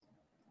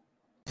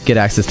Get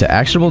access to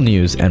actionable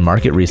news and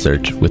market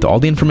research with all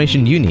the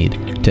information you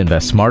need to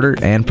invest smarter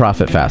and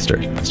profit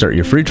faster. Start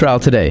your free trial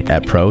today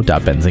at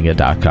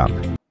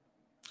pro.benzinga.com.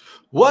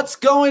 What's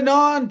going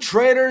on,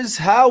 traders?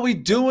 How we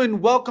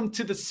doing? Welcome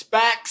to the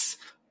SPACs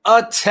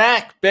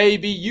Attack,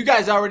 baby. You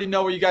guys already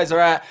know where you guys are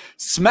at.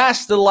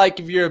 Smash the like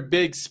if you're a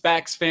big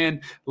SPACs fan.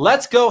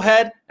 Let's go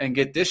ahead and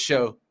get this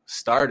show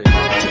started.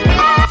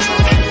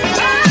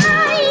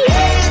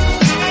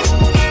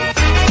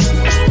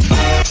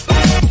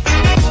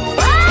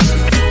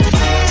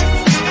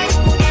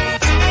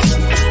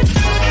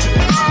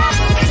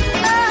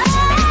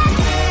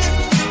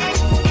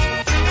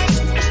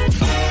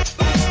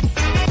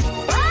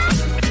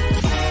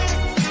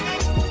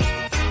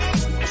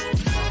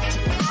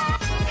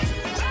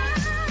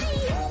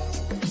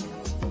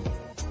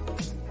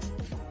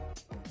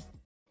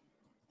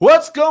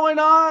 What's going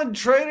on,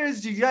 traders?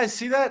 Do you guys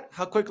see that?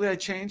 How quickly I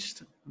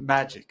changed?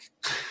 Magic.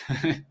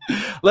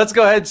 Let's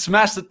go ahead and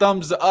smash the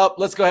thumbs up.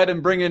 Let's go ahead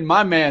and bring in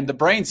my man, the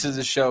Brains of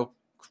the show,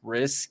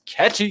 Chris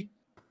Ketchy.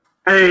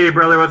 Hey,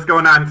 brother. What's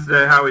going on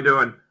today? How we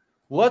doing?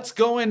 What's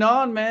going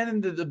on, man?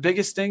 And the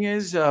biggest thing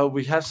is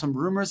we have some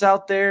rumors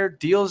out there,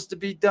 deals to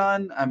be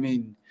done. I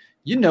mean,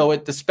 you know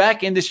it. The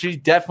SPAC industry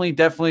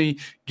definitely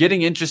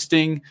getting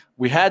interesting.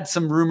 We had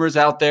some rumors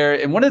out there.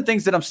 And one of the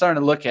things that I'm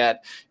starting to look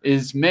at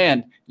is,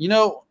 man, you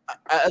know,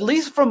 at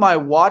least from my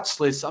watch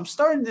list, I'm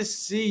starting to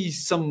see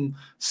some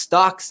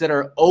stocks that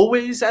are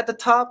always at the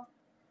top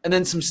and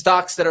then some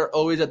stocks that are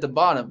always at the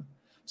bottom.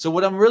 So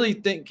what I'm really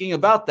thinking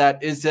about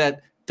that is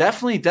that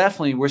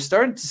definitely, we're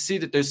starting to see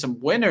that there's some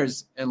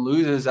winners and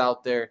losers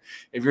out there.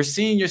 If you're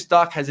seeing your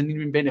stock hasn't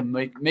even been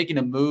making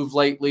a move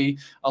lately,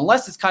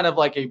 unless it's kind of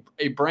like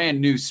a brand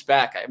new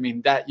SPAC, I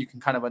mean, that you can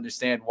kind of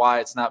understand why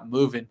it's not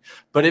moving.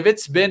 But if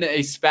it's been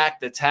a SPAC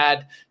that's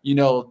had, you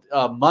know,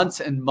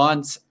 months and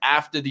months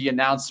after the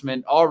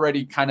announcement,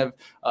 already kind of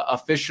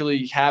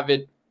officially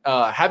haven't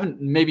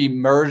maybe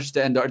merged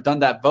and or done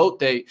that vote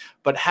date,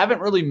 but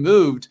haven't really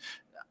moved,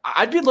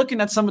 I'd be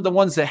looking at some of the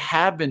ones that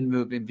have been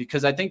moving,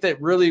 because I think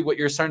that really what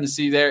you're starting to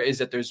see there is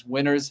that there's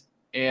winners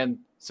and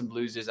some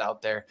losers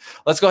out there.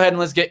 Let's go ahead and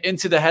let's get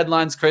into the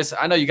headlines, Chris.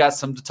 I know you got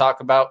some to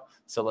talk about,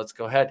 so let's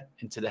go ahead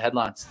into the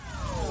headlines.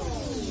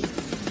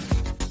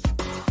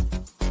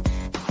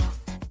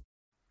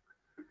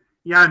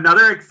 Yeah,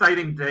 another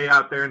exciting day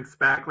out there in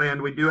SPAC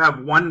land. We do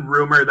have one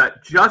rumor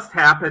that just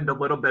happened a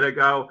little bit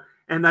ago,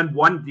 and then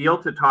one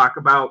deal to talk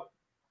about.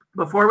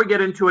 Before we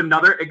get into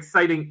another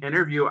exciting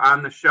interview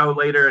on the show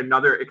later,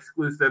 another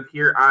exclusive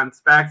here on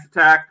SPACs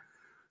Attack.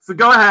 So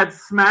go ahead,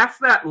 smash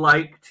that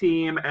like,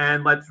 team,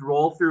 and let's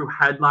roll through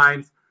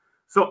headlines.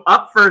 So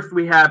up first,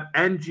 we have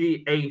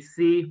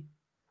NGAC.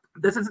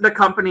 This is the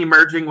company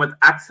merging with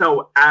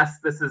XOS.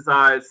 This is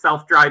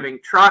self-driving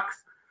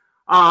trucks.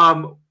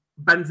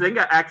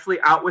 Benzinga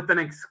actually out with an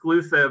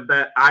exclusive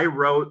that I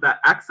wrote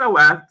that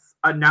XOS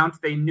announced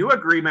a new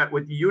agreement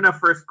with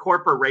UniFirst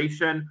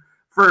Corporation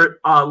for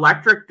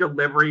electric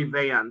delivery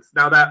vans.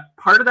 Now, that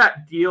part of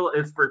that deal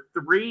is for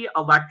 3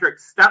 electric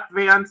step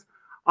vans,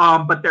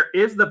 but there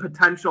is the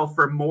potential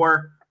for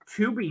more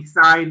to be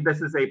signed.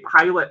 This is a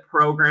pilot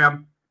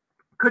program.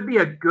 Could be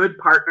a good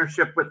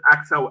partnership with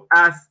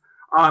XOS,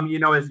 you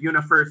know, as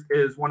UniFirst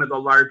is one of the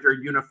larger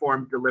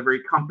uniform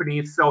delivery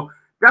companies. So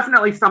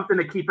definitely something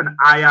to keep an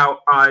eye out,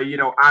 you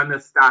know, on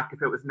this stock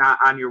if it was not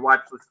on your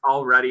watch list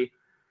already.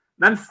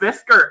 Then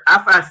eFFECTOR,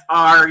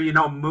 FSR, you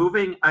know,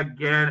 moving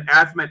again.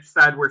 As Mitch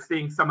said, we're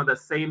seeing some of the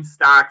same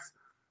stocks,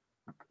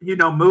 you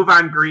know, move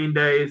on green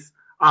days.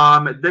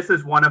 This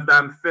is one of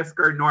them.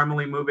 eFFECTOR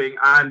normally moving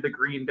on the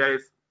green days.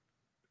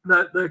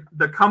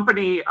 The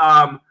company,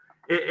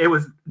 it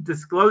was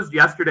disclosed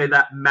yesterday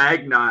that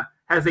Magna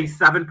has a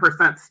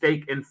 7%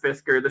 stake in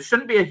eFFECTOR. This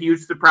shouldn't be a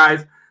huge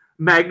surprise.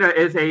 Magna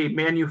is a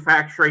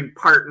manufacturing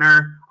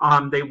partner.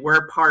 They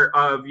were part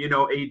of, you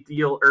know, a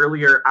deal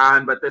earlier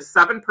on, but this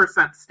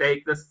 7%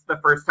 stake, this is the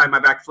first time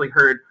I've actually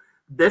heard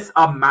this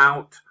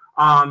amount.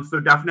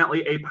 So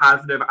definitely a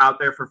positive out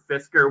there for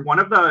eFFECTOR. One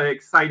of the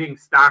exciting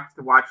stocks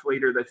to watch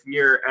later this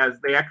year, as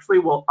they actually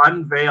will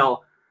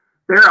unveil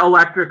their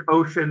electric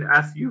Ocean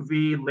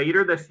SUV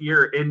later this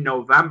year in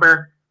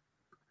November.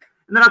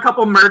 And then a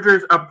couple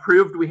mergers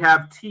approved. We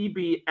have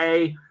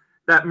TBA.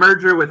 That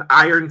merger with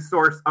Iron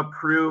Source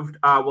approved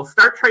will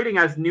start trading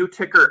as new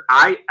ticker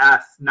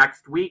IS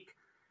next week.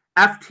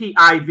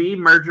 FTIV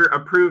merger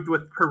approved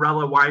with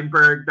Perella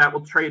Weinberg. That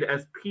will trade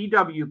as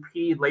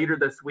PWP later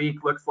this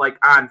week, looks like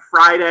on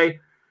Friday.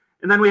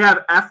 And then we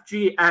have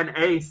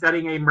FGNA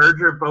setting a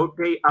merger vote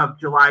date of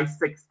July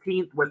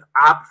 16th with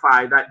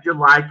OppFi. That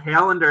July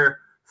calendar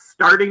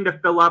starting to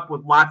fill up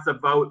with lots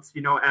of votes,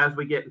 you know, as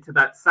we get into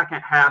that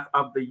second half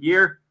of the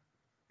year.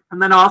 And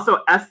then also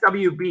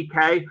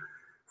SWBK,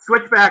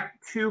 Switchback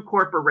 2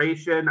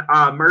 Corporation,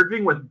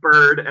 merging with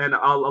Bird and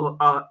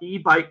a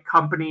e-bike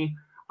company.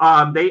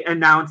 They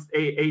announced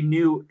a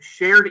new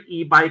shared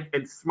e-bike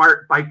and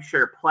smart bike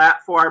share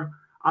platform.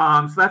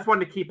 So that's one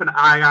to keep an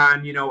eye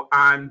on, you know,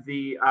 on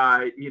the,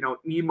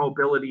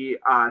 e-mobility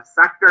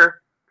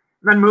sector.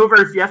 And then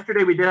movers,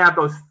 yesterday we did have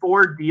those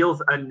 4 deals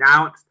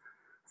announced.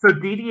 So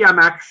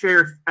DDMX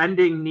shares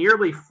ending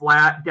nearly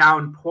flat,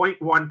 down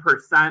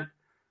 0.1%.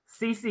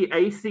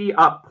 CCAC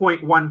up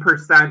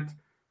 0.1%.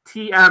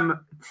 THMA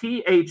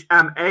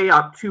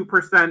up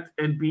 2%,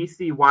 and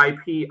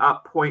BCYP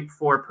up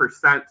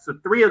 0.4%. So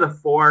 3 of the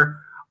 4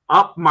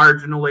 up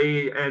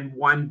marginally and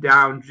 1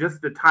 down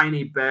just a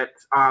tiny bit.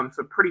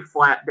 So pretty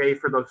flat day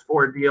for those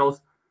 4 deals.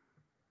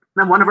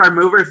 Then one of our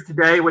movers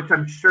today, which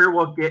I'm sure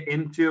we'll get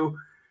into,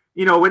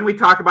 when we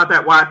talk about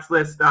that watch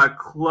list,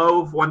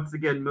 Clove once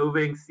again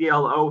moving,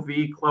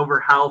 CLOV, Clover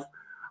Health.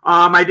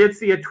 I did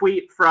see a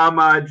tweet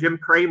from Jim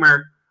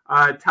Cramer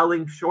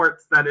telling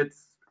shorts that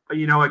it's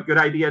a good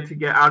idea to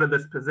get out of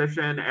this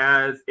position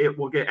as it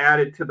will get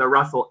added to the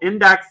Russell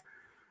Index.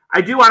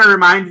 I do want to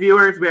remind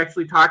viewers, we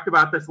actually talked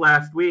about this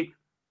last week,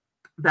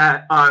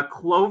 that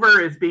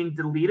Clover is being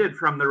deleted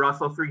from the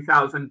Russell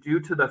 3000 due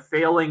to the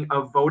failing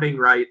of voting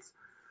rights.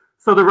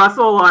 So the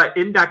Russell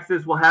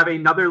indexes will have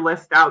another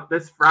list out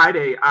this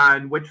Friday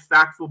on which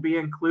stocks will be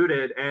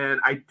included, and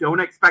I don't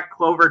expect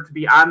Clover to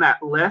be on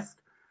that list.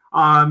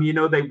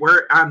 They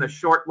were on the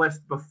short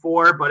list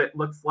before, but it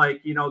looks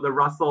like, the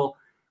Russell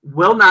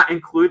will not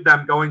include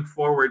them going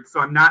forward. So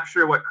I'm not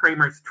sure what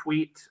Kramer's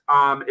tweet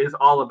is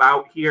all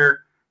about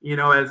here,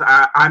 as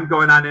I'm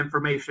going on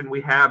information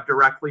we have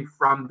directly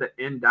from the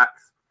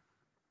index.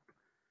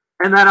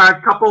 And then a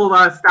couple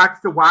of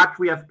stocks to watch.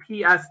 We have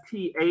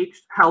PSTH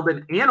held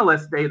an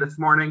analyst day this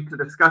morning to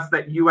discuss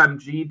that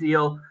UMG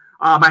deal.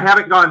 I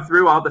haven't gone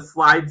through all the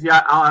slides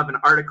yet. I'll have an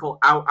article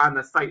out on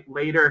the site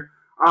later.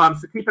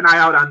 So keep an eye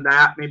out on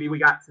that. Maybe we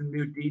got some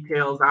new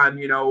details on,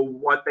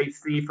 what they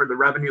see for the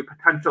revenue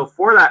potential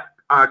for that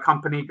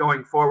company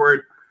going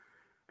forward.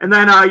 And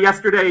then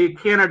yesterday,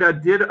 Canada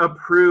did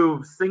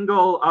approve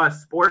single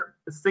sport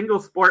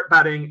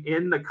betting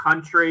in the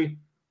country.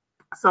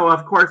 So,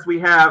 of course, we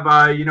have,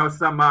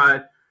 some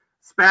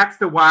SPACs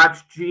to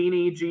watch: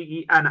 Genie,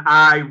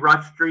 GENI,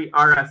 Rush Street,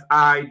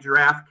 RSI,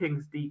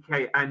 DraftKings,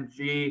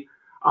 DKNG.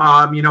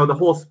 The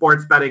whole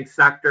sports betting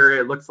sector,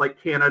 it looks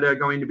like Canada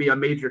going to be a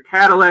major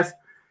catalyst.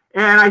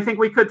 And I think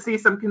we could see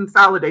some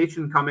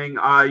consolidation coming,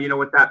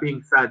 with that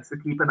being said. So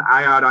keep an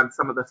eye out on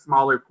some of the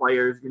smaller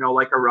players,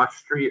 like a Rush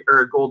Street or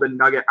a Golden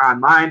Nugget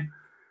Online.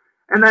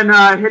 And then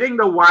hitting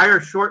the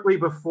wire shortly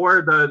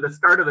before the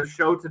start of the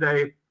show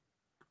today,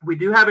 we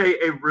do have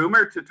a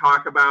rumor to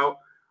talk about.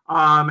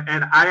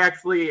 And I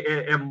actually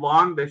am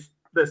long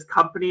this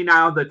company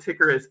now. The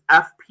ticker is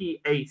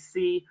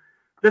FPAC.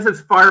 This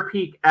is Far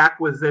Peak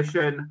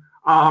Acquisition.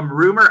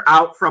 Rumor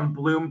out from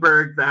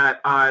Bloomberg that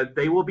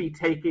they will be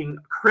taking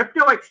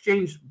crypto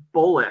exchange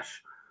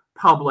Bullish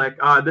public.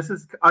 This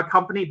is a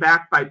company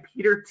backed by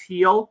Peter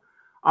Thiel.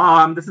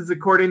 This is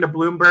according to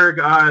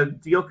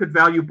Bloomberg. Deal could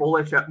value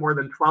Bullish at more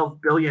than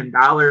 $12 billion.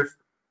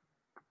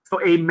 So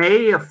a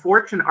May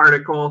Fortune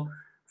article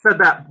said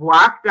that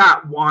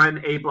Block.one,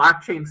 a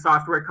blockchain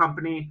software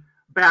company,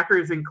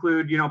 backers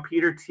include,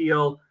 Peter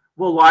Thiel,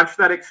 will launch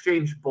that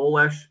exchange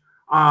Bullish.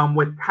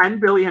 With $10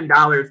 billion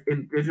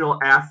in digital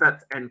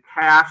assets and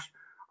cash.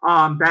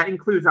 That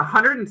includes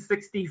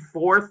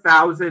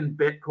 164,000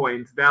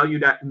 Bitcoins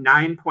valued at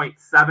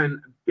 $9.7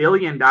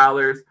 billion.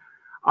 So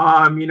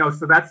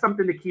that's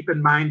something to keep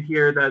in mind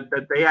here,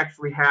 that they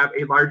actually have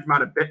a large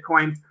amount of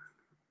Bitcoins.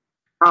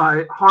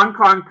 Hong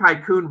Kong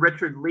tycoon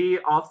Richard Lee,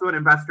 also an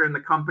investor in the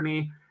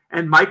company,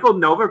 and Michael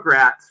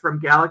Novogratz from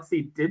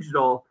Galaxy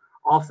Digital,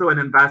 also an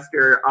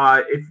investor.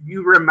 If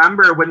you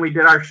remember when we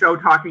did our show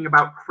talking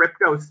about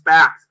crypto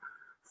SPACs,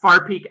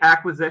 Far Peak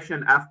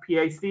Acquisition,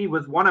 FPAC,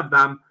 was one of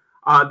them.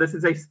 This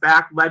is a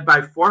SPAC led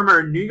by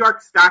former New York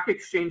Stock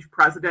Exchange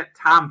president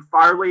Tom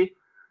Farley.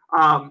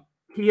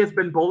 He has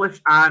been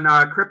bullish on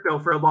crypto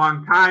for a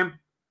long time.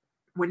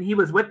 When he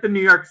was with the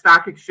New York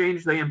Stock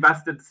Exchange, they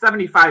invested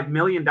 $75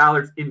 million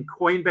in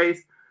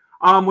Coinbase,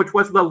 which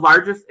was the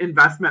largest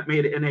investment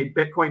made in a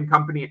Bitcoin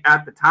company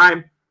at the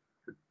time.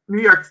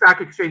 New York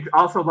Stock Exchange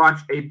also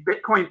launched a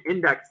Bitcoin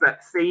index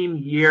that same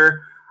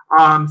year.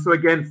 So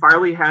again,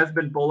 Farley has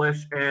been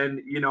bullish,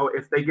 and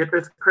if they get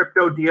this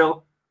crypto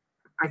deal,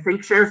 I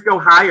think shares go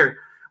higher.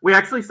 We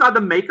actually saw the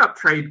makeup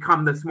trade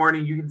come this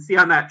morning. You can see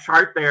on that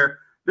chart there.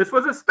 This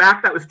was a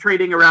SPAC that was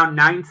trading around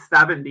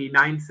 970,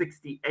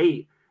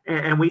 968,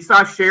 and we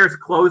saw shares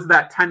close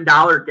that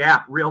 $10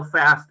 gap real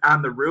fast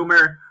on the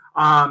rumor.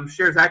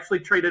 Shares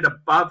actually traded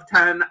above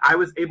 10. I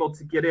was able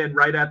to get in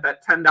right at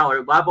that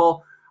 $10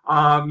 level.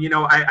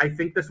 I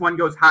think this one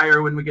goes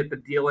higher when we get the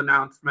deal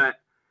announcement.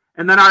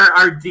 And then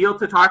our deal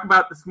to talk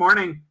about this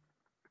morning,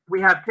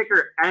 we have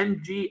ticker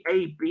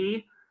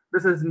NGAB.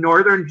 This is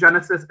Northern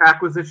Genesis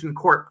Acquisition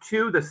Corp.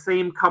 2, the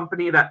same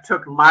company that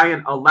took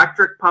Lion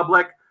Electric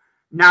public,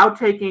 now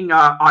taking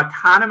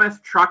autonomous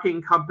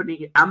trucking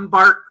company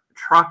Embark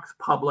Trucks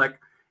public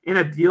in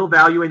a deal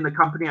valuing the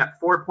company at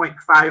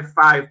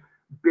 $4.55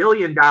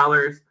 billion.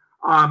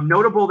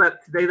 Notable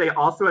that today they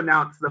also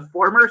announced the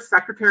former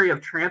Secretary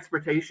of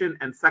Transportation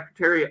and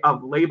Secretary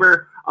of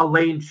Labor,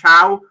 Elaine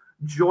Chao,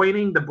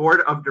 joining the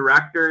board of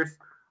directors.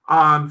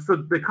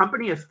 So the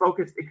company is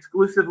focused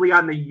exclusively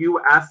on the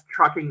U.S.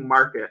 trucking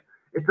market.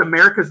 It's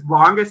America's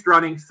longest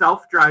running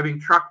self-driving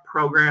truck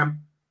program.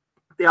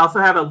 They also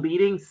have a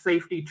leading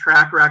safety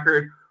track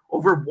record,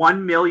 over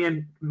 1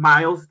 million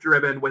miles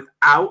driven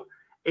without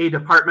a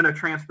Department of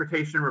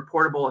Transportation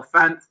reportable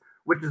offense,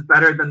 which is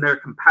better than their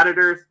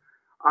competitors.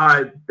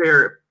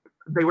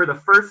 They were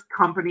the first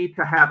company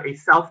to have a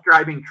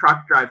self-driving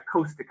truck drive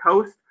coast to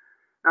coast.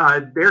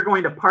 They're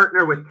going to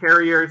partner with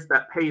carriers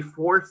that pay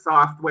for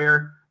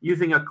software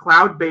using a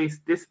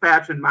cloud-based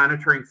dispatch and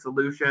monitoring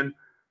solution.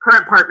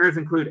 Current partners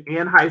include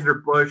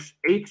Anheuser-Busch,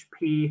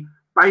 HP,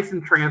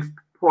 Bison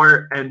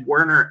Transport, and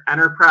Werner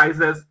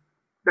Enterprises.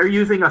 They're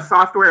using a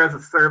software as a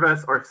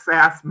service or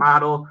SaaS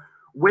model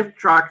with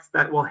trucks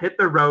that will hit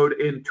the road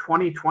in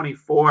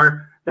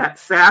 2024. That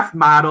SaaS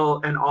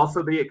model and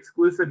also the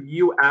exclusive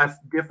US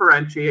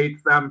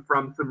differentiates them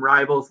from some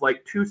rivals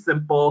like Too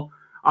Simple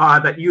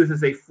that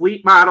uses a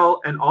fleet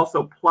model, and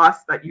also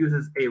Plus that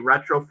uses a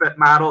retrofit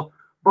model.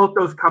 Both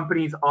those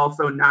companies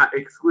also not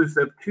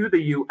exclusive to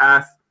the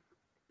US.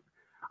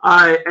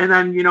 And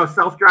then,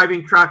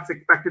 self-driving trucks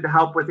expected to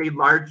help with a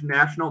large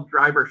national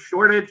driver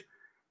shortage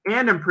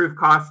and improve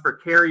costs for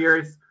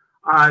carriers.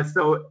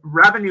 So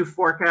revenue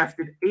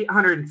forecasted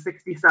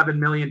 $867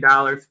 million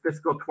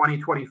fiscal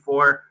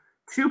 2024,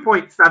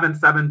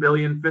 $2.77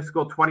 billion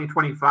fiscal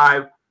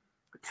 2025,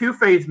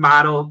 two-phase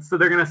model. So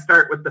they're going to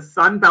start with the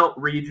Sun Belt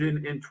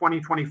region in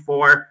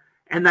 2024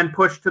 and then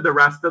push to the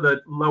rest of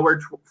the lower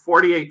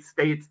 48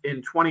 states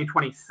in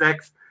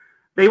 2026.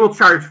 They will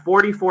charge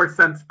 44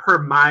 cents per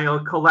mile,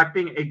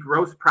 collecting a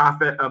gross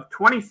profit of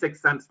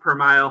 26 cents per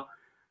mile.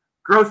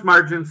 Gross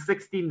margin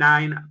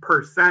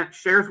 69%.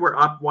 Shares were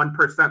up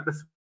 1%.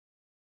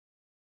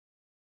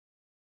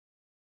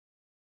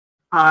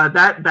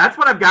 That's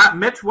what I've got.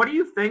 Mitch, what do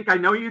you think? I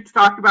know you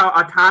talked about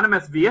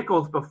autonomous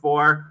vehicles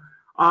before.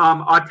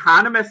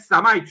 Autonomous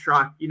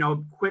semi-truck,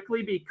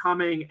 quickly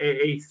becoming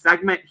a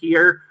segment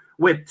here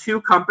with two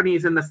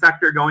companies in the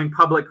sector going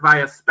public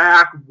via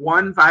SPAC,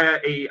 one via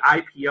a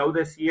IPO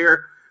this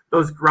year.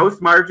 Those gross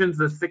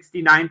margins of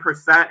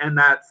 69%, and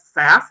that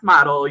SaaS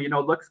model,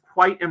 looks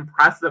quite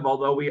impressive,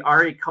 although we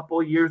are a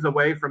couple years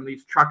away from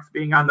these trucks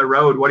being on the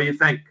road. What do you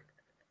think?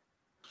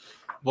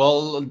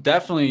 Well,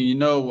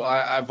 definitely,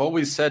 I've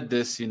always said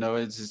this,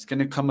 it's going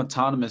to come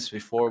autonomous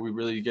before we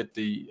really get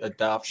the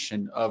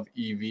adoption of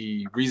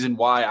EV. Reason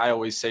why I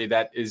always say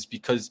that is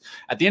because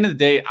at the end of the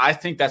day, I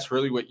think that's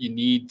really what you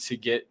need to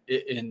get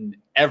in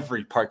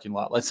every parking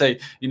lot. Let's say,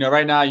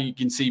 right now you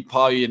can see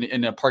probably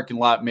in a parking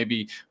lot,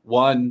 maybe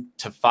 1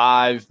 to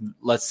 5,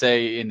 let's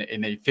say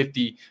in a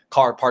 50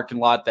 car parking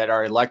lot that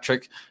are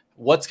electric.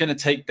 What's going to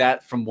take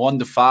that from 1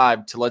 to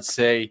 5 to, let's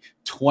say,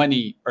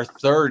 20 or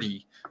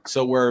 30?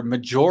 So where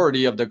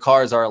majority of the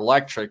cars are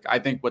electric, I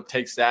think what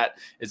takes that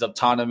is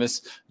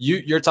autonomous.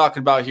 You're talking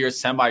about here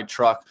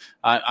semi-truck.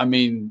 I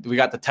mean, we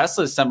got the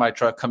Tesla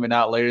semi-truck coming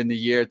out later in the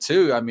year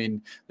too. I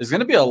mean, there's going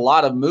to be a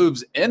lot of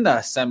moves in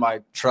the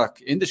semi-truck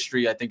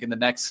industry, I think, in the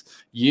next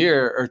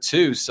year or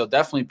two. So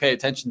definitely pay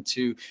attention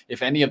to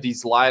if any of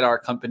these LiDAR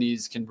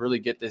companies can really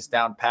get this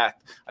down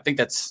packed. I think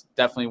that's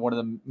definitely one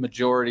of the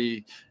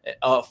majority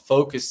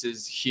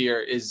focuses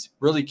here is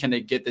really, can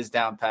they get this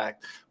down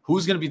packed?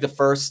 Who's going to be the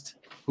first?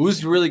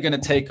 Who's really going to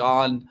take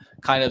on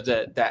kind of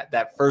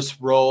that first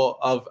role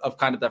of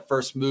kind of that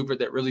first mover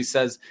that really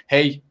says,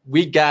 hey,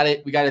 we got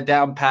it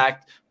down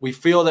packed. We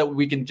feel that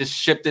we can just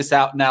ship this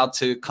out now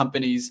to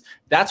companies.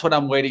 That's what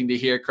I'm waiting to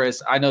hear,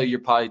 Chris. I know you're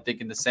probably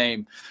thinking the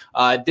same.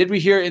 Did we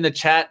hear in the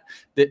chat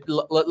that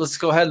let's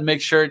go ahead and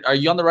make sure, are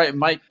you on the right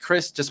mic,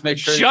 Chris? Just make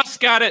sure.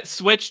 Just got it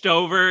switched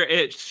over.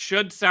 It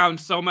should sound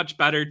so much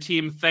better,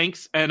 team.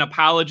 Thanks and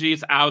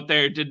apologies out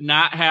there. Did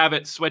not have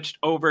it switched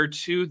over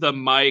to the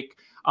mic.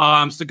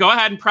 So go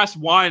ahead and press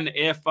 1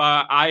 if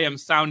I am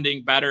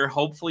sounding better.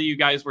 Hopefully you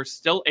guys were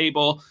still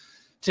able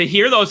to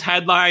hear those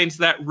headlines,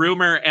 that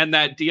rumor and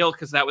that deal,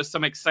 because that was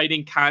some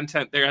exciting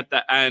content there at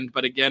the end.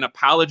 But again,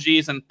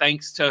 apologies and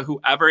thanks to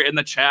whoever in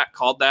the chat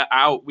called that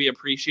out. We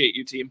appreciate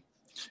you, team.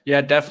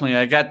 Yeah, definitely.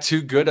 I got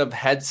too good of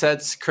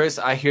headsets, Chris.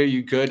 I hear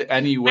you good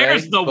anyway.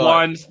 There's the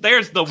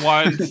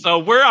ones. So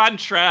we're on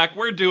track.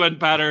 We're doing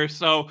better.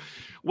 So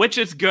which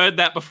is good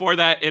that before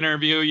that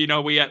interview,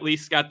 we at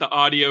least got the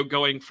audio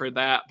going for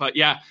that. But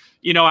yeah,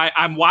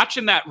 I'm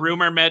watching that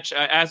rumor, Mitch.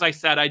 As I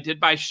said, I did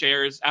buy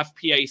shares,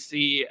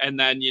 FPAC, and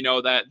then,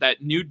 that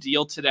new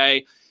deal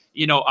today,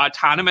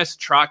 autonomous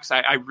trucks.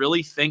 I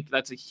really think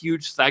that's a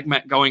huge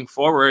segment going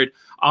forward.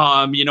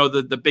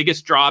 The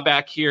biggest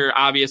drawback here,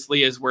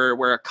 obviously, is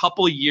we're a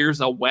couple years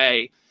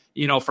away,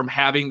 from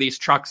having these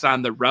trucks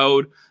on the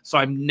road. So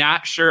I'm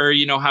not sure,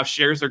 how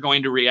shares are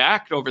going to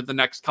react over the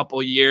next couple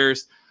of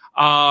years.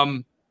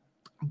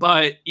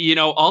 But,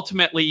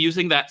 ultimately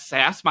using that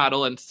SaaS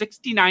model and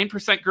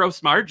 69%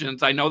 gross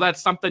margins, I know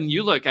that's something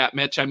you look at,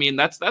 Mitch. I mean,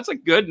 that's a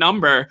good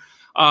number,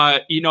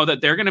 that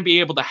they're going to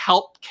be able to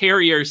help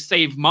carriers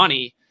save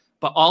money,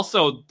 but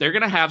also they're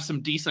going to have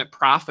some decent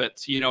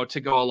profits, to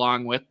go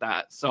along with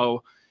that.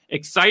 So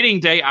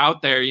exciting day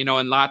out there,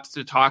 and lots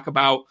to talk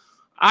about.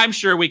 I'm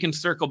sure we can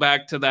circle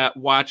back to that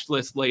watch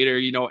list later,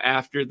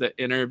 after the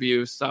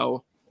interview.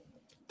 So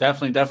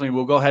Definitely.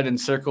 We'll go ahead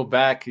and circle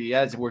back.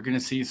 Yes, we're going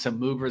to see some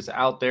movers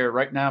out there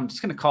right now. I'm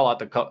just going to call out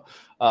the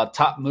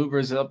top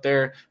movers up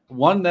there.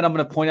 One that I'm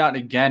going to point out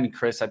again,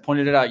 Chris, I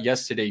pointed it out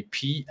yesterday,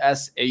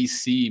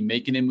 PSAC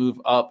making a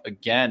move up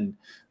again.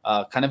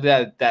 Kind of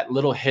that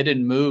little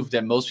hidden move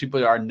that most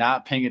people are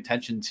not paying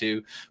attention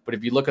to. But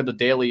if you look at the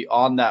daily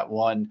on that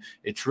one,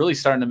 it's really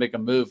starting to make a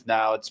move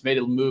now. It's made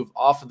a move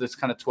off of this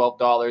kind of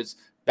 $12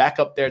 back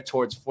up there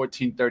towards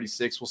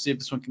 $14.36. We'll see if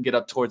this one can get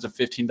up towards a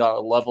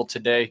 $15 level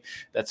today.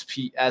 That's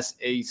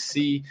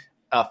PSAC.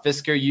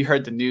 Fisker, you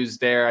heard the news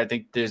there. I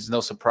think there's no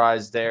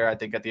surprise there. I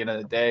think at the end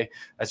of the day,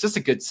 that's just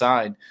a good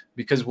sign,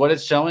 because what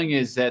it's showing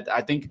is that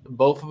I think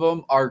both of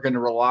them are going to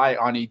rely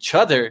on each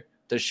other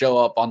to show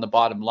up on the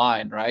bottom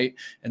line, right?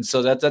 And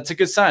so that's a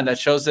good sign. That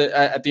shows that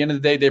at the end of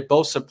the day, they're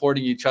both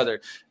supporting each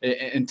other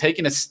and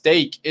taking a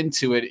stake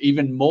into it,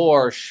 even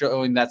more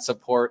showing that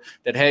support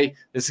that, hey,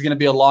 this is going to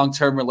be a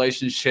long-term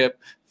relationship.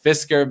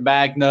 Fisker,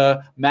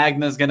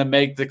 Magna's going to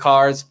make the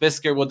cars.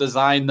 Fisker will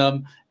design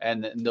them,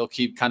 and they'll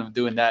keep kind of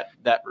doing that.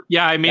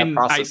 Yeah, I mean,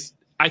 that process.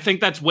 I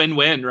think that's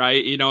win-win,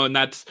 right? And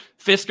that's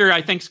Fisker,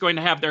 I think, is going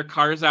to have their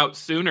cars out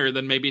sooner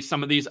than maybe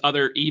some of these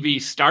other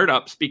EV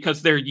startups,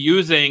 because they're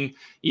using,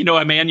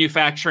 a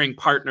manufacturing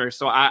partner.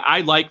 So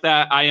I like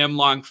that. I am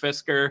long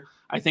Fisker.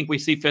 I think we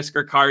see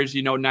Fisker cars,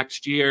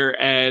 next year.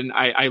 And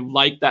I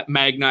like that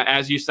Magna,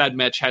 as you said,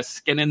 Mitch, has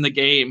skin in the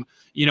game,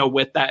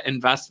 with that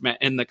investment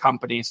in the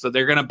company. So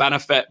they're going to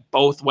benefit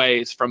both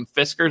ways, from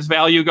Fisker's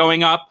value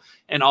going up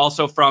and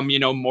also from,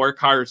 more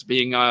cars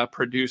being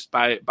produced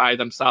by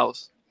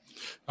themselves.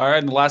 All right,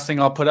 and the last thing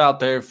I'll put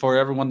out there for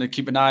everyone to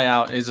keep an eye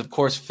out is, of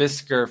course,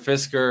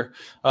 Fisker.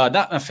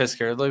 Not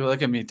Fisker.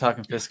 Look at me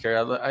talking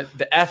Fisker.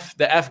 The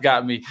F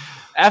got me.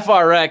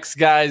 FRX,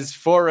 guys,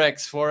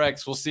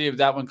 Forex. We'll see if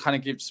that one kind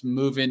of keeps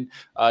moving.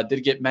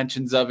 Did get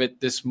mentions of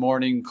it this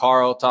morning.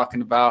 Carl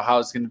talking about how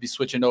it's going to be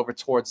switching over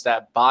towards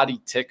that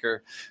body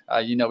ticker.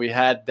 We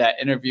had that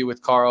interview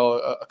with Carl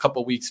a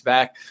couple weeks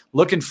back.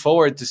 Looking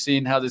forward to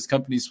seeing how this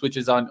company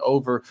switches on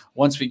over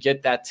once we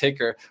get that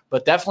ticker,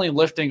 but definitely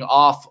lifting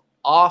off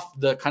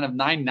the kind of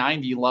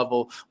 990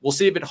 level. We'll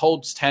see if it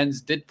holds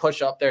 10s. Did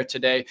push up there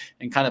today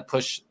and kind of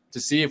push to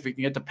see if we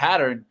can get the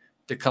pattern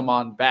to come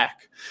on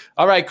back.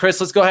 All right,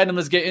 Chris, let's go ahead and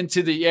let's get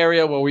into the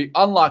area where we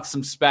unlock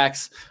some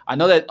SPACs. I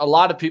know that a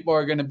lot of people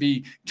are going to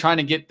be trying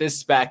to get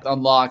this SPAC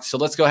unlocked, so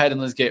let's go ahead and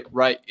let's get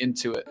right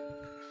into it.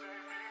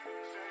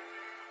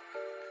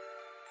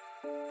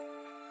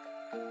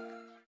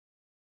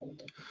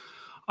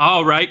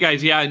 All right,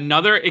 guys. Yeah,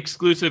 another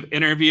exclusive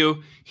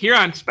interview here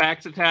on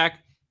SPACs Attack.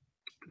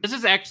 This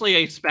is actually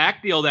a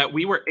SPAC deal that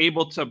we were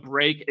able to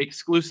break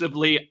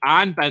exclusively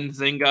on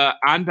Benzinga,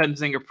 on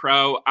Benzinga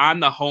Pro,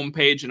 on the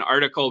homepage, an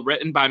article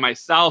written by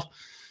myself.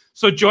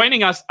 So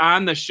joining us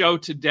on the show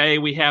today,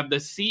 we have the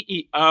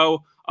CEO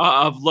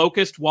of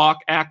Locust Walk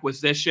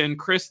Acquisition,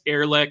 Chris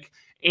Ehrlich,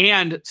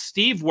 and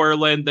Steve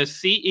Werland, the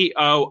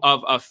CEO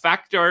of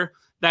eFFECTOR.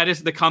 That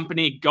is the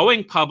company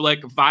going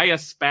public via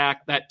SPAC.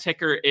 That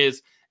ticker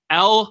is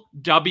LWAC.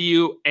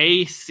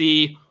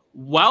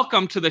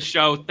 Welcome to the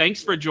show.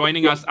 Thanks for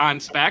joining us on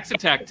SPACs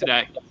Attack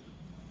today.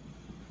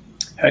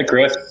 Hey,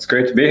 Chris. It's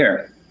great to be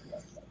here.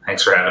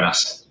 Thanks for having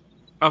us.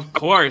 Of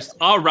course.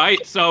 All right.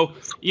 So,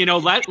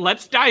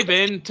 let's dive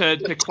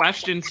into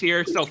questions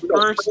here. So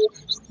first,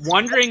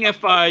 wondering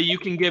if you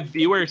can give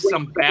viewers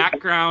some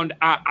background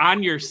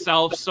on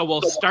yourself. So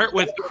we'll start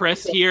with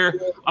Chris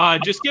here.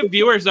 Just give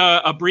viewers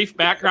a brief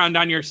background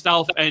on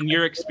yourself and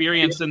your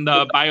experience in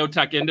the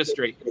biotech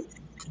industry.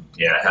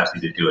 Yeah, happy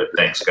to do it.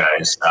 Thanks,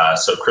 guys.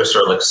 So Chris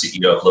Ehrlich,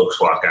 CEO of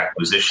Locust Walk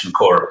Acquisition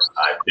Corp.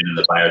 I've been in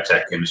the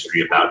biotech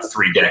industry about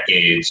 3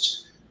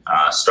 decades.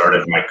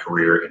 Started my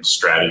career in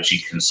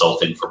strategy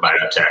consulting for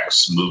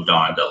biotechs, moved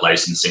on to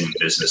licensing and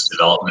business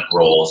development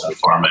roles in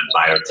pharma and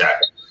biotech,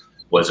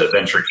 was a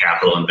venture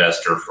capital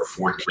investor for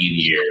 14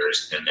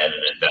 years, and then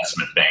an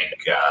investment bank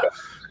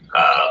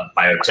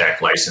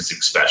biotech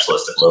licensing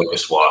specialist at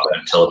Locust Walk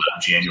until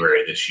about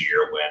January this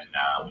year,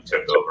 when we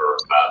took over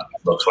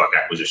Locust Walk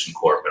Acquisition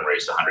Corp and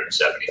raised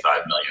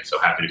 $175 million. So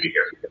happy to be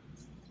here.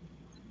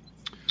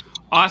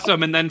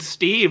 Awesome. And then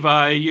Steve,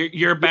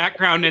 your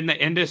background in the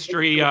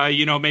industry,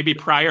 maybe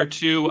prior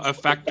to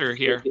eFFECTOR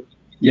here.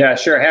 Yeah,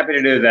 sure. Happy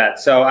to do that.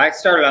 So I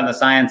started on the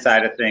science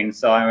side of things.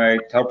 So I'm a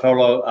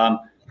total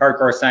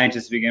hardcore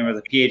scientist to begin with,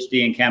 a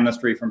PhD in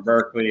chemistry from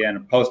Berkeley and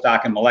a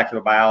postdoc in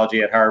molecular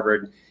biology at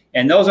Harvard.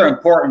 And those are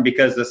important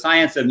because the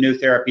science of new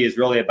therapy is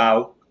really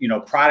about,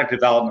 product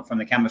development from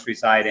the chemistry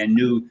side and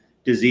new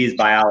disease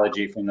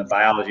biology from the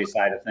biology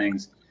side of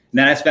things. And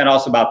then I spent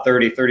also about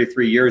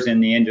 33 years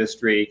in the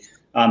industry,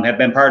 have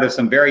been part of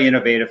some very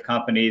innovative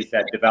companies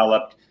that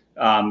developed,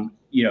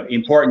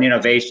 important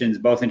innovations,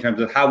 both in terms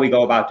of how we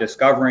go about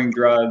discovering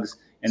drugs.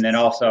 And then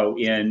also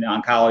in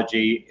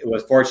oncology, it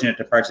was fortunate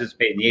to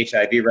participate in the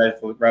HIV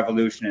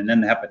revolution and then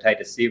the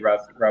hepatitis C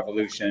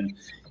revolution.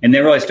 And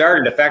they really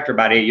started eFFECTOR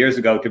about 8 years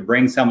ago to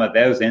bring some of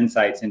those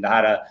insights into how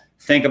to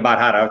think about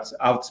how to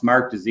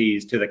outsmart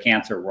disease to the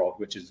cancer world,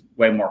 which is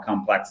way more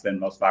complex than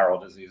most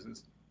viral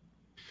diseases.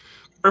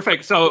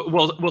 Perfect. So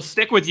we'll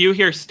stick with you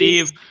here,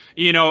 Steve.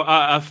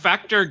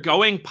 eFFECTOR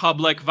going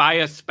public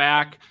via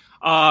SPAC.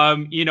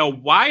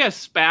 Why a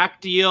SPAC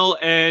deal?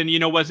 And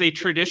was a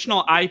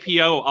traditional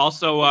IPO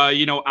also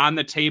on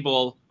the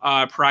table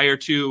prior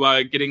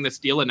to getting this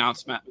deal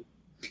announcement?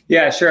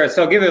 Yeah, sure.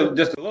 So I'll give you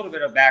just a little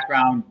bit of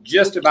background.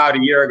 Just about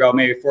a year ago,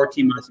 maybe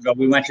 14 months ago,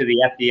 we went to the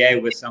FDA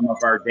with some of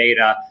our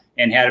data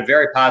and had a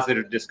very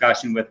positive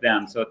discussion with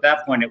them. So at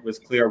that point, it was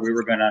clear we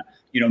were going to,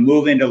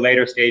 move into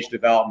later stage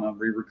development.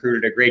 We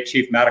recruited a great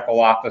chief medical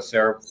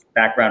officer,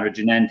 background with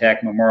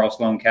Genentech, Memorial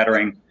Sloan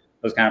Kettering,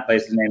 those kind of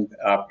places, named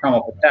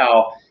Pramod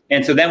Patel.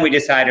 And so then we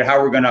decided how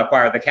we're going to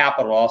acquire the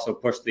capital, also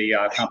push the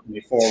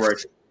company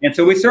forward. And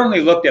so we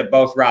certainly looked at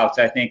both routes,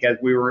 I think, as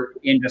we were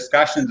in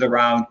discussions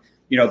around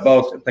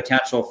both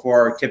potential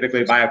for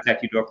typically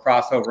biotech, you do a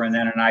crossover and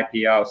then an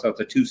IPO. So it's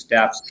a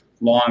two-step,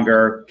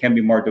 longer, can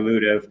be more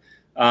dilutive.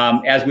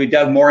 As we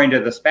dug more into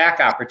the SPAC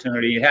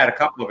opportunity, it had a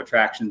couple of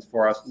attractions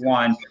for us.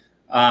 One,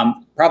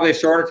 probably a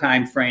shorter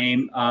time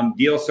frame,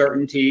 deal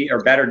certainty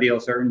or better deal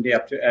certainty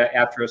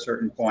after a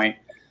certain point.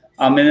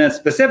 And then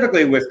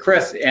specifically with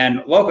Chris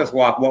and Locust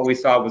Walk, what we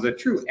saw was a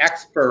true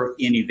expert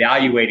in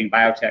evaluating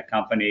biotech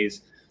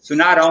companies. So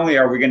not only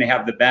are we going to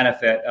have the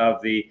benefit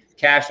of the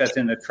cash that's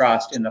in the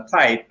trust in the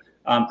pipe,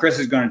 Chris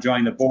is going to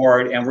join the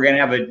board, and we're going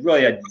to have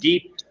a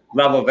deep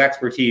level of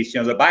expertise.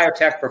 The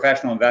biotech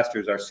professional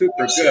investors are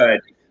super good,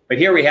 but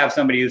here we have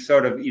somebody who's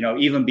sort of,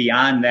 even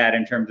beyond that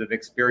in terms of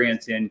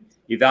experience in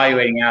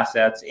evaluating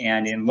assets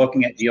and in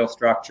looking at deal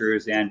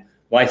structures and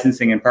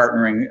licensing and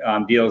partnering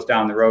deals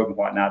down the road and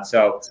whatnot.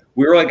 So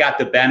we really got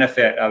the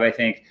benefit of, I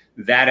think,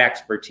 that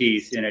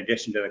expertise in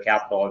addition to the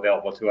capital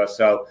available to us.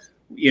 So,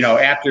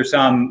 after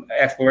some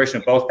exploration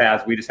of both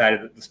paths, we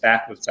decided that the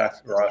SPAC was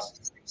best for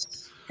us,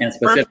 and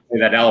specifically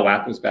that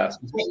LWAC was best.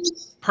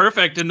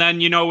 Perfect. And then,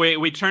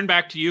 we turn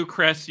back to you,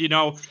 Chris. You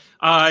launch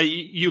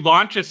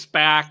a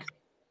SPAC.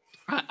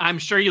 I'm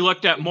sure you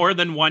looked at more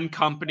than one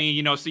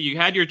company, so you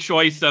had your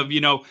choice of,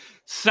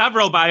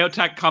 several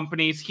biotech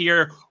companies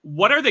here.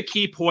 What are the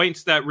key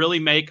points that really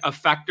make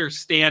eFFECTOR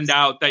stand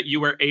out that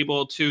you were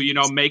able to,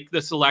 make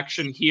the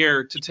selection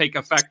here to take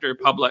eFFECTOR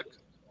public?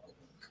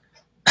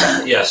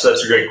 Yeah, so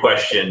that's a great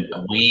question.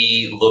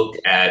 We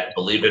looked at,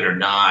 believe it or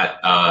not,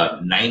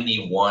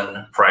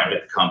 91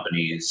 private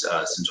companies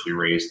since we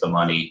raised the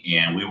money,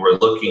 and we were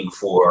looking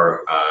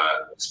for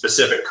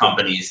specific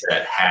companies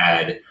that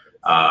had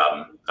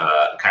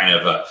kind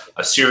of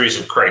a series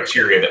of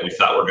criteria that we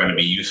thought were going to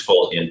be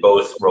useful in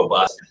both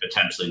robust and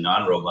potentially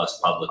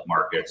non-robust public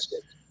markets.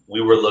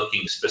 We were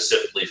looking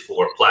specifically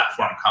for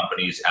platform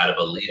companies out of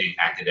a leading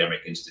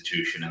academic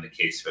institution, in the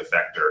case of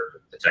eFFECTOR,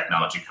 the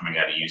technology coming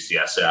out of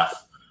UCSF.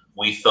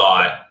 We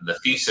thought the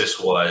thesis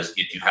was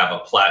if you have a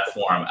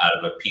platform out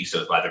of a piece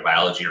of either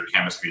biology or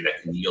chemistry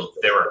that can yield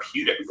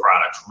therapeutic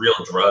products, real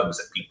drugs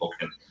that people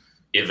can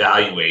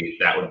evaluate,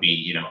 that would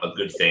be, a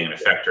good thing. And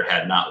eFFECTOR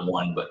had not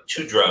one, but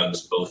two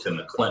drugs, both in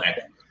the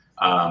clinic.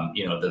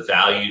 The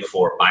value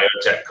for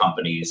biotech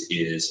companies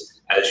is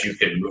as you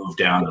can move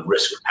down the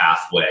risk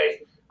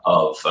pathway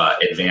of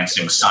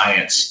advancing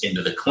science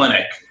into the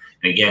clinic,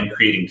 and again,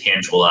 creating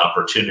tangible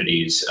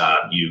opportunities,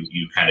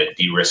 you kind of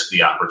de-risk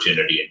the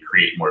opportunity and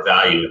create more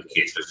value. In the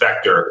case of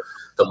eFFECTOR,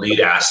 the lead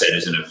asset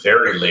is in a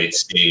very late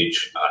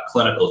stage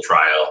clinical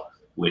trial,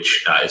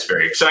 which is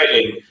very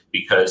exciting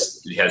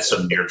because it has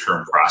some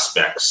near-term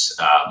prospects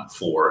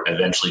for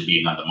eventually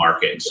being on the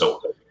market. And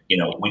so,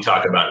 we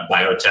talk about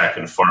biotech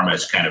and pharma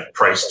as kind of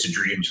price to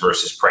dreams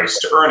versus price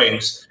to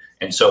earnings.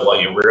 And so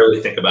while you rarely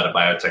think about a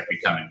biotech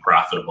becoming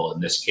profitable, in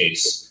this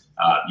case,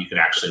 you can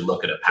actually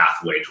look at a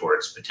pathway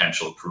towards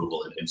potential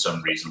approval in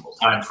some reasonable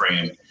time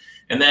frame.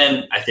 And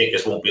then I think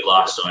this won't be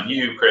lost on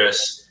you,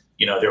 Chris.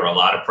 There are a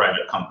lot of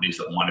private companies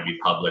that want to be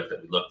public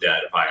that we looked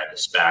at via the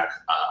SPAC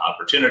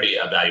opportunity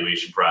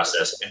evaluation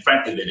process. And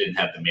frankly, they didn't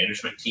have the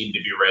management team to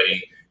be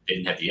ready. They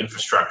didn't have the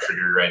infrastructure to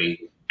be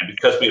ready. And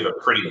because we have a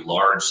pretty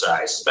large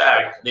size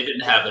SPAC, they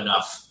didn't have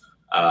enough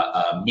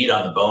meat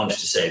on the bones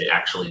to say to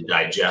actually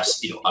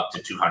digest, up to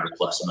 $200+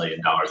 million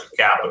of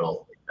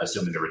capital,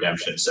 assuming the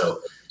redemption. So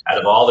out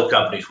of all the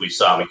companies we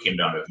saw, we came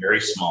down to a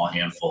very small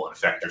handful, and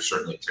eFFECTOR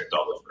certainly ticked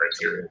all those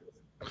criteria.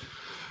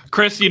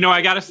 Chris,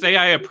 I got to say,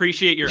 I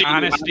appreciate your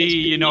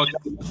honesty,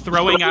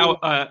 throwing out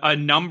a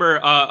number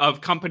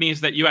of companies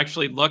that you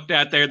actually looked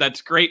at there.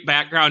 That's great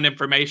background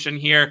information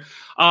here.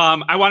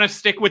 I want to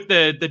stick with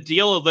the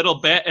deal a little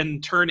bit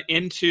and turn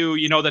into,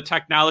 the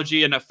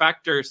technology and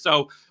eFFECTOR.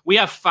 So we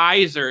have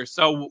Pfizer.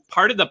 So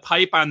part of the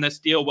pipe on this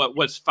deal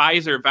was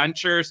Pfizer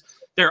Ventures.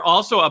 They're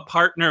also a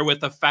partner with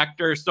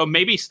eFFECTOR. So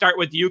maybe start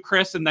with you,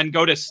 Chris, and then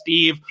go to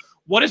Steve.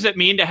 What does it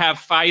mean to have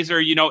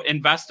Pfizer,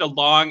 invest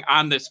along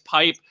on this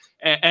pipe?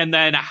 And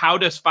then how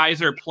does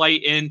Pfizer play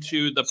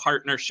into the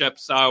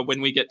partnerships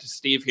when we get to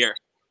Steve here?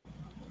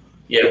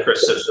 Yeah,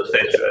 Chris, so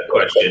thanks for that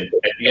question.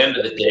 At the end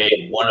of the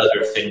day, one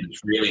other thing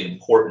that's really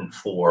important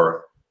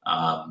for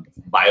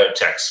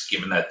biotechs,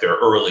 given that they're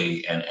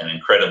early and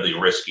incredibly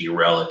risky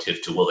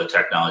relative to will the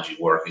technology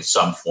work, is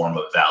some form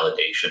of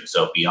validation.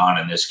 So beyond,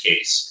 in this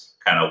case,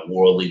 kind of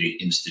world-leading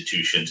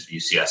institutions, the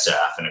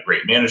UCSF, and a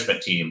great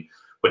management team.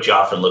 What you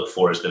often look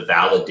for is the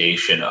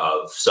validation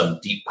of some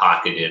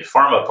deep-pocketed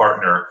pharma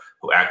partner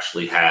who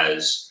actually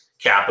has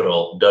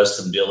capital, does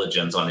some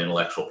diligence on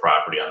intellectual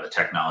property, on the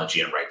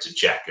technology, and writes a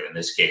check. And in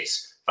this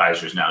case,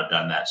 Pfizer's now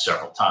done that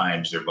several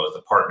times. They're both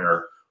a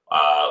partner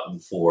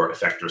for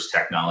eFFECTOR's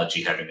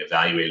technology, having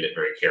evaluated it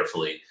very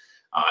carefully,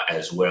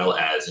 as well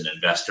as an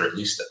investor at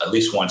least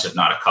once, if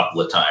not a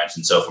couple of times.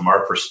 And so from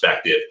our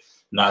perspective,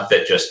 not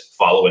that just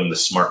following the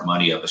smart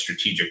money of a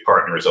strategic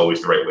partner is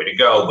always the right way to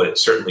go, but it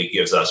certainly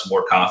gives us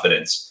more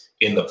confidence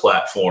in the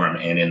platform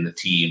and in the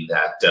team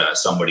that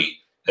somebody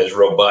as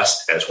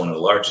robust as one of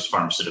the largest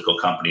pharmaceutical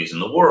companies in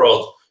the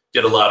world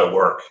did a lot of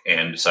work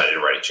and decided to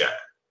write a check.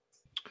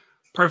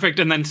 Perfect.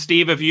 And then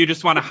Steve, if you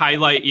just want to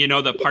highlight,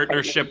 the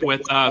partnership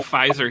with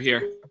Pfizer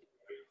here.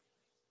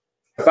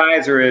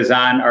 Pfizer is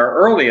on our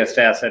earliest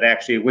asset,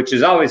 actually, which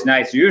is always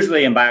nice.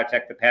 Usually in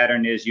biotech, the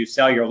pattern is you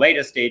sell your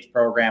latest stage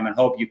program and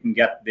hope you can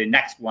get the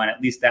next one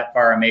at least that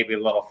far and maybe a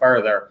little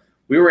further.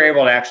 We were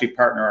able to actually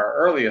partner our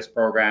earliest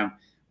program,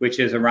 which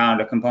is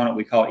around a component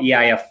we call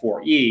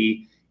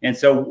eIF4E. And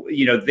so,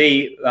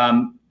 the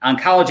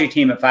oncology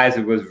team at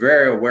Pfizer was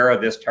very aware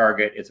of this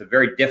target. It's a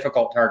very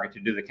difficult target to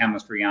do the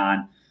chemistry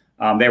on.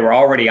 They were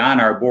already on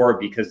our board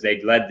because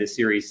they'd led the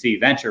Series C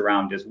venture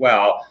round as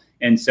well.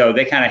 And so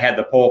they kind of had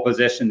the pole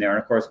position there. And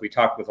of course, we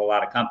talked with a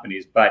lot of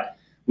companies, but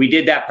we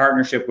did that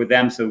partnership with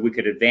them so we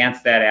could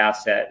advance that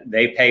asset.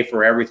 They pay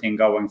for everything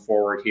going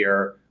forward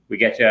here. We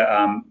get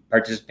to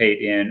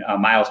participate in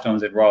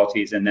milestones and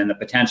royalties, and then the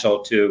potential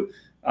to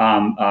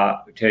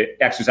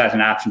exercise an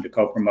option to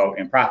co-promote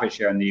and profit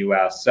share in the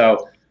U.S.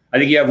 So I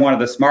think you have one of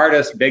the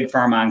smartest big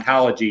pharma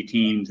oncology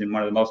teams and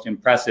one of the most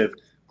impressive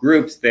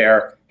groups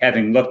there,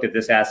 having looked at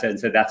this asset and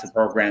said that's a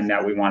program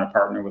that we want to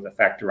partner with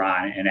eFFECTOR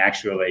on and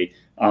actually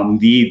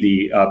lead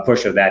the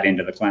push of that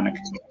into the clinic.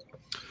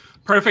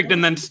 Perfect.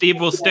 And then Steve,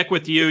 we'll stick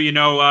with you.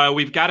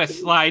 We've got a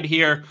slide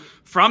here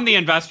from the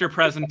investor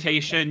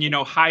presentation,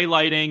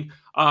 highlighting,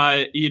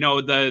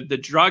 the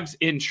drugs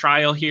in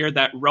trial here,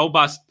 that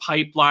robust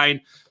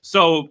pipeline.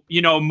 So,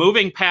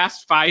 moving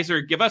past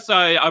Pfizer, give us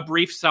a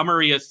brief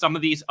summary of some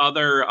of these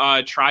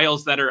other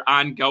trials that are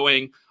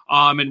ongoing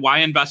and why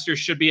investors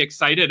should be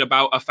excited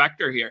about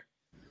eFFECTOR here.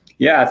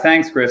 Yeah,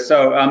 thanks, Chris.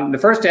 So the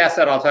first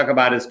asset I'll talk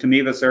about is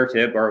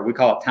tomivasertib, or we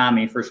call it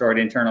TOMI for short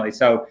internally.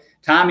 So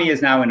TOMI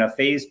is now in a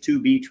phase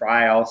 2B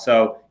trial.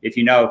 So if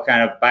you know,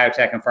 kind of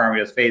biotech and pharma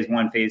does phase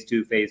 1, phase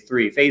 2, phase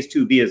 3. Phase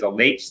 2B is a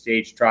late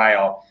stage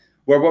trial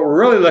where what we're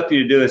really looking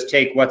to do is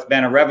take what's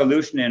been a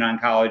revolution in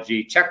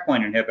oncology,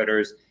 checkpoint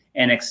inhibitors,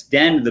 and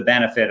extend the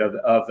benefit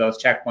of those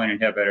checkpoint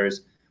inhibitors.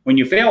 When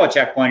you fail a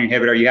checkpoint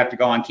inhibitor, you have to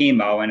go on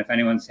chemo. And if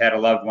anyone's had a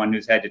loved one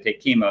who's had to take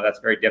chemo, that's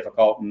very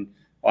difficult. And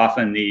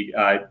often the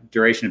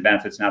duration of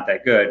benefit's not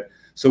that good.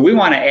 So we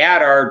want to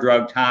add our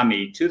drug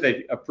TOMI to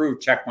the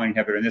approved checkpoint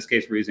inhibitor. In this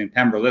case, we're using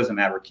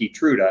pembrolizumab or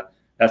Keytruda.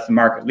 That's the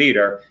market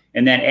leader.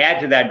 And then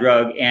add to that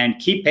drug and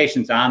keep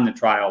patients on the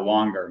trial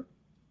longer.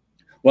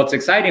 What's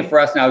exciting for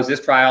us now is this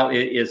trial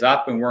is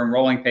up and we're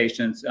enrolling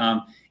patients.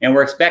 And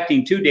we're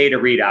expecting 2 data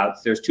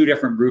readouts. There's 2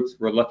 different groups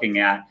we're looking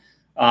at.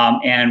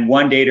 And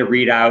 1 data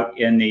readout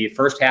in the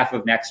first half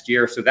of next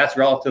year. So that's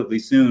relatively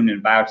soon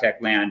in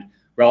biotech land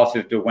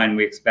relative to when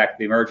we expect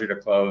the merger to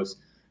close.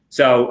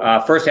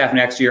 So first half of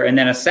next year, and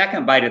then a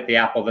second bite at the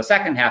apple, the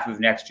second half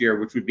of next year,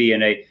 which would be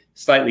in a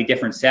slightly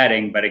different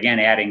setting, but again,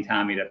 adding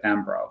TOMI to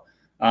pembro.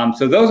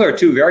 So those are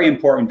 2 very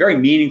important, very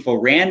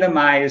meaningful,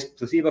 randomized,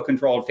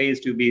 placebo-controlled phase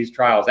 2B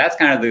trials. That's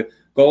kind of the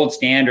gold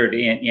standard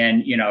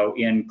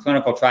in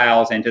clinical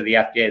trials, and to the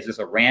FDA is just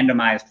a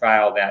randomized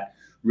trial that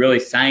really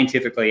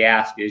scientifically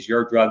asks, is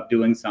your drug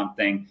doing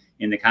something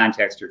in the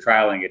context you're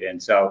trialing it in?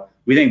 So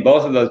we think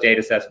both of those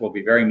data sets will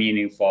be very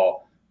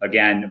meaningful,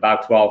 again,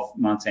 about 12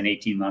 months and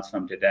 18 months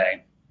from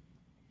today.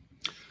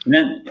 And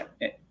then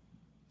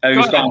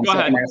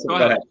Go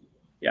ahead.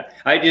 Yeah,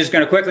 I'm just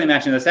going to quickly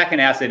mention the second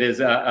asset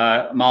is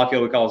a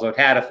molecule we call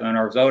zotadifone,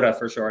 or Zota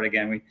for short.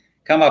 Again, we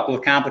come up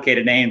with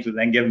complicated names and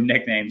then give them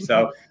nicknames.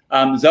 So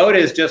Zota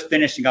is just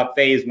finishing up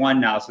phase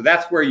 1 now. So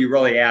that's where you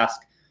really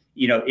ask,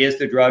 is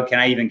the drug, can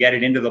I even get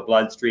it into the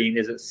bloodstream?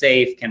 Is it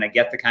safe? Can I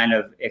get the kind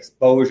of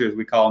exposures,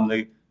 we call them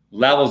the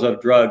levels of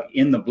drug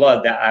in the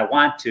blood that I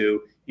want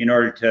to, in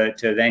order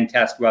to then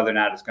test whether or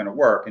not it's going to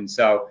work? And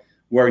so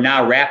we're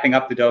now wrapping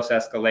up the dose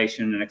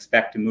escalation and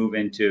expect to move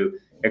into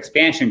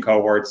expansion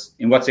cohorts.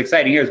 And what's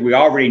exciting here is we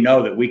already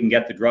know that we can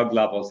get the drug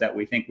levels that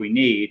we think we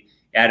need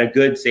at a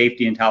good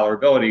safety and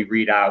tolerability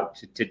readout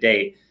to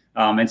date.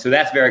 And so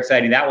that's very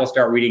exciting. That will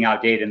start reading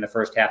out data in the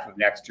first half of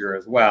next year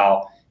as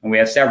well. And we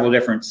have several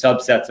different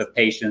subsets of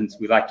patients.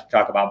 We like to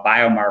talk about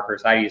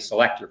biomarkers. How do you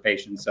select your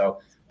patients?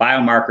 So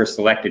biomarker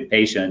selected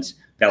patients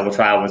that will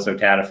trial with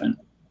zotadifone.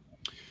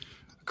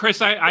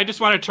 Chris, I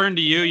just want to turn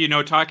to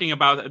you, talking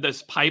about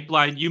this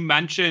pipeline. You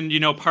mentioned,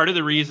 part of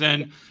the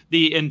reason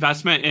the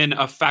investment in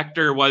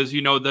eFFECTOR was,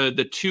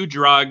 the 2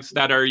 drugs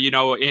that are,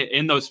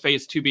 in those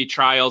phase 2B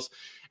trials.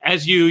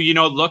 As you,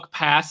 look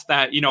past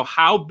that,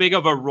 how big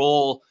of a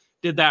role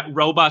did that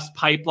robust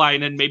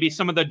pipeline and maybe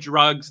some of the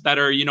drugs that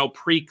are,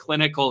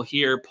 preclinical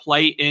here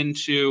play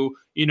into,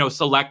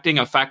 selecting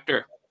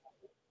eFFECTOR?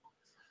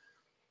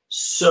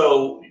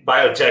 So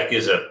biotech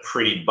is a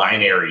pretty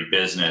binary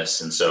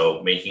business. And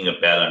so making a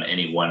bet on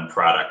any one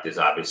product is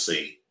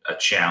obviously a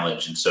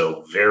challenge. And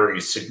so very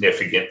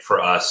significant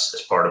for us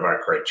as part of our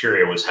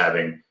criteria was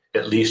having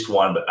at least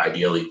one, but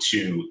ideally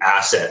two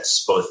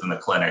assets, both in the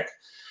clinic.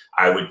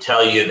 I would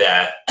tell you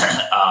that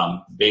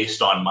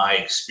based on my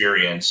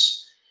experience,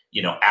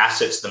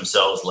 assets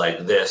themselves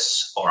like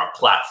this are a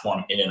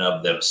platform in and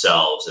of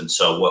themselves. And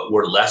so what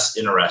we're less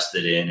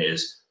interested in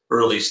is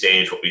early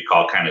stage, what we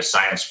call kind of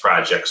science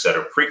projects that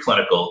are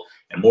preclinical,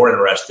 and more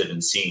interested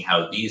in seeing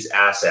how these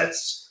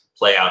assets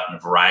play out in a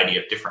variety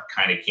of different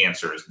kind of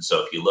cancers. And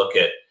so if you look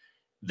at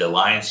the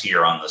lines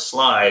here on the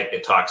slide,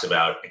 it talks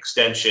about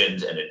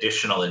extensions and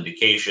additional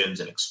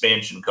indications and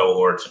expansion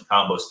cohorts and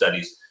combo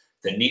studies.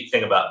 The neat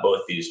thing about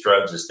both these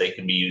drugs is they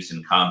can be used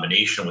in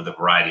combination with a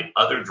variety of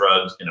other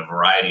drugs in a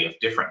variety of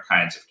different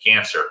kinds of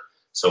cancer.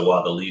 So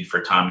while the lead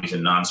for Tommy's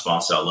in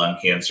non-small cell lung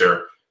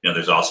cancer,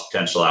 there's also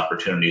potential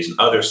opportunities in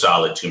other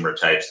solid tumor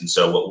types. And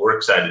so what we're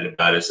excited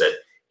about is that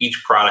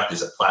each product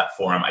is a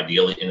platform,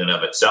 ideally in and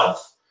of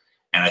itself.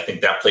 And I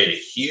think that played a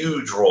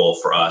huge role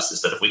for us,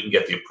 is that if we can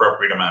get the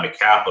appropriate amount of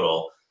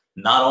capital,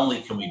 not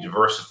only can we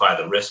diversify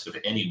the risk of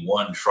any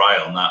one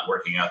trial not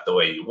working out the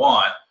way you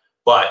want,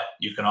 but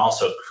you can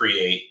also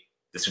create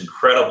this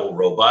incredible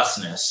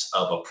robustness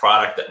of a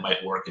product that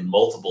might work in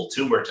multiple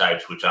tumor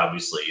types, which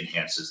obviously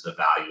enhances the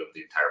value of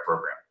the entire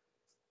program.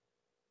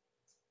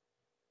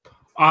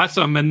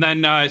 Awesome. And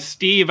then,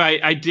 Steve,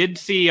 I did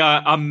see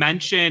a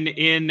mention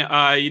in,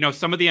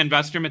 some of the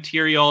investor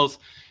materials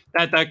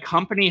that the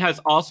company has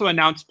also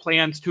announced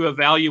plans to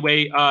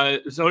evaluate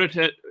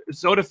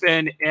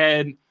Zotafin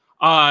in,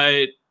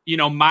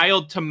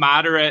 mild to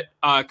moderate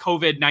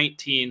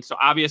COVID-19. So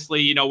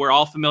obviously, we're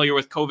all familiar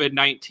with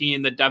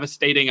COVID-19, the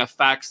devastating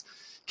effects.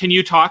 Can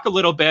you talk a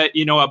little bit,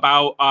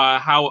 about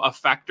how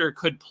eFFECTOR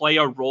could play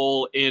a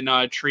role in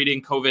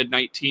treating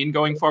COVID-19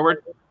 going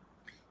forward?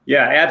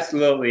 Yeah,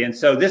 absolutely. And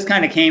so this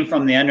kind of came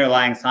from the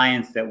underlying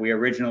science that we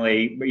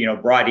originally,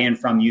 brought in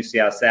from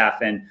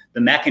UCSF, and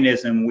the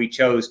mechanism we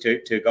chose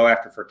to go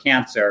after for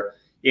cancer.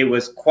 It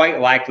was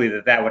quite likely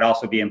that would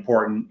also be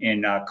important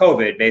in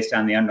COVID based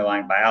on the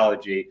underlying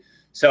biology.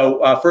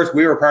 So first,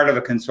 we were part of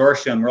a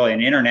consortium, really an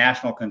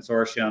international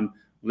consortium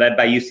led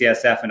by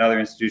UCSF and other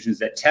institutions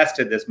that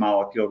tested this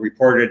molecule,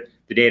 reported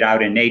the data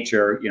out in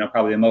Nature,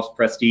 probably the most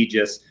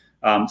prestigious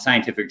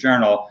scientific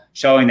journal,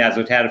 showing that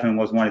Zotafin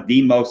was one of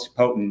the most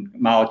potent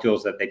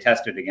molecules that they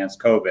tested against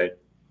COVID.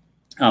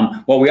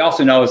 What we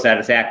also know is that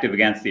it's active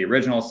against the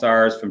original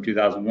SARS from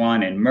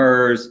 2001 and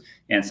MERS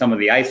and some of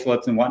the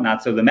isolates and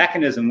whatnot. So the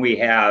mechanism we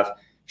have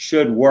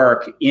should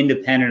work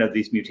independent of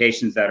these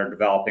mutations that are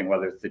developing,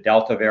 whether it's the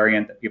Delta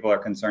variant that people are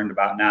concerned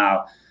about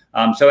now.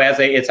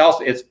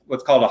 It's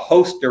what's called a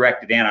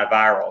host-directed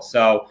antiviral.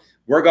 So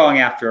we're going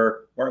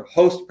after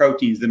host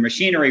proteins, the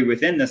machinery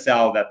within the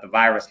cell that the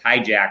virus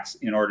hijacks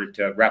in order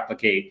to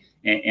replicate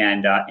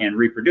and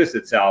reproduce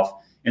itself.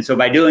 And so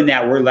by doing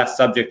that, we're less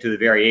subject to the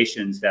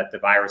variations that the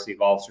virus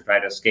evolves to try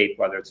to escape,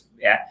 whether it's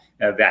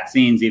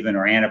vaccines even,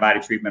 or antibody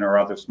treatment, or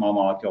other small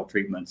molecule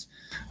treatments.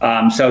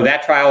 So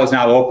that trial is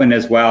now open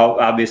as well.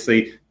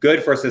 Obviously,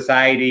 good for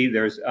society.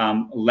 There's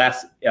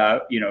less,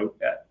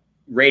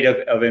 rate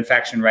of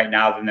infection right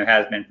now than there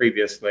has been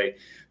previously.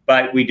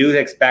 But we do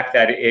expect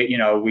that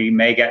we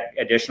may get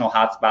additional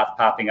hotspots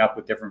popping up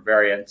with different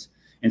variants.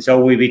 And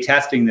so we'll be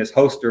testing this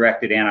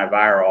host-directed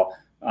antiviral,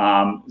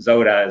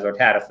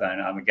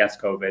 Zotafin,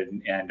 against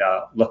COVID, and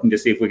looking to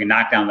see if we can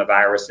knock down the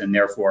virus and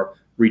therefore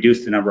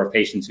reduce the number of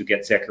patients who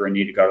get sick or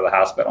need to go to the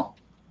hospital.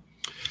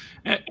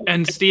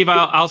 And Steve,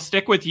 I'll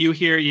stick with you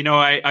here.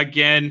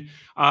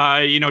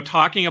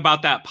 Talking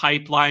about that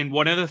pipeline,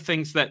 one of the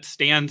things that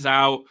stands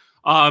out,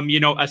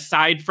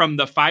 aside from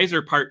the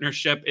Pfizer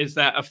partnership, is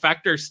that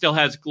eFFECTOR still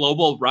has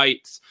global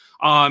rights,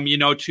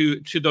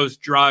 to those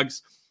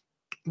drugs.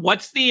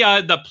 What's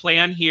the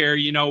plan here?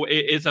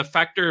 Is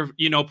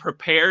eFFECTOR,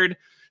 prepared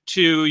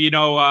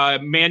to,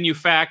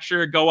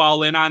 manufacture, go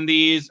all in on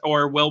these,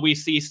 or will we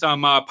see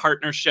some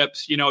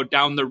partnerships,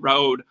 down the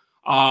road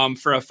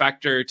for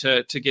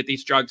eFFECTOR to get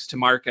these drugs to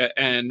market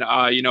and,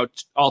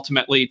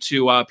 ultimately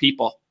to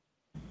people?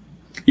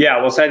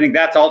 Yeah, well, so I think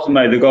that's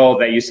ultimately the goal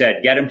that you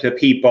said: get them to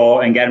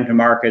people and get them to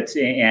markets,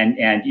 and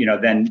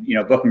then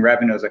booking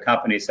revenue as a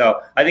company.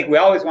 So I think we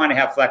always want to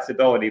have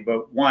flexibility,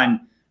 but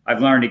one,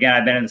 I've learned, again,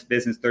 I've been in this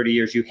business 30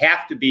 years. You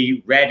have to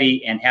be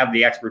ready and have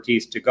the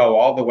expertise to go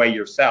all the way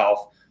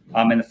yourself.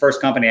 In the first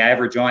company I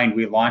ever joined,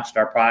 we launched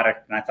our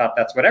product, and I thought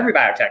that's what every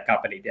biotech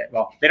company did.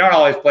 Well, they don't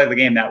always play the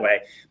game that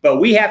way, but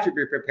we have to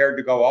be prepared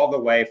to go all the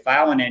way,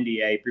 file an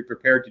NDA, be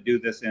prepared to do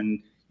this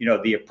in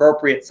the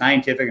appropriate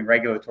scientific and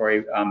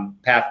regulatory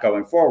path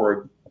going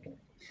forward,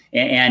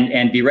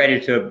 and be ready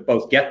to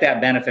both get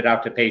that benefit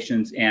out to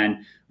patients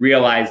and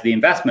realize the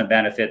investment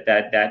benefit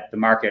that the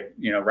market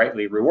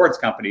rightly rewards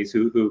companies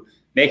who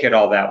make it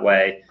all that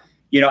way.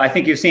 I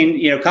think you've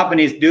seen,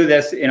 companies do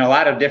this in a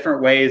lot of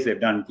different ways. They've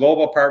done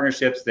global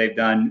partnerships, they've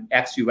done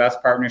ex-US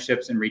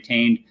partnerships and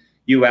retained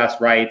US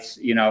rights.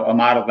 A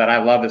model that I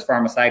love is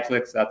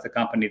Pharmacyclics. That's a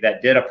company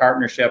that did a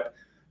partnership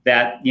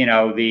that,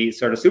 the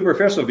sort of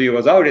superficial view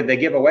was, did they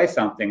give away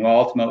something? Well,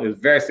 ultimately, it was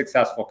a very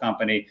successful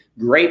company,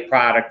 great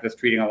product that's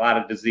treating a lot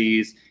of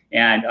disease,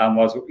 and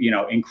was,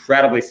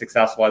 incredibly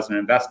successful as an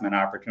investment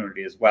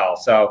opportunity as well.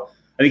 So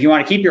I think you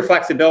want to keep your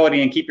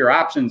flexibility and keep your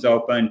options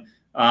open.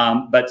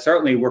 But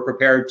certainly we're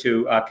prepared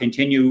to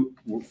continue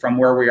from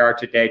where we are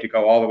today to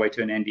go all the way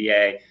to an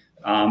NDA.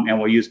 And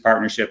we'll use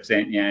partnerships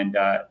and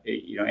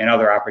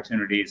other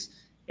opportunities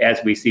as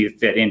we see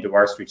fit into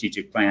our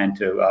strategic plan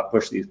to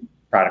push these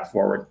products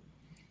forward.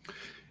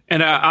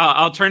 And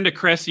I'll turn to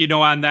Chris,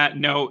 on that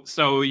note.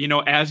 So,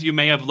 as you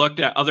may have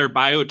looked at other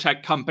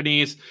biotech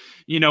companies,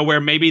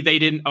 where maybe they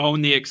didn't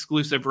own the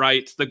exclusive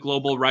rights, the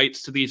global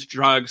rights to these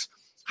drugs,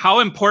 how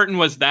important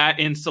was that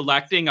in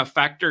selecting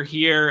eFFECTOR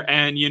here?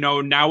 And,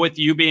 now with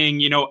you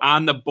being,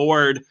 on the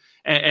board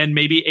and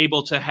maybe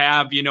able to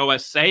have, a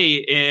say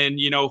in,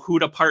 who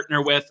to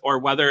partner with or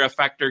whether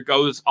eFFECTOR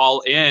goes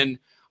all in,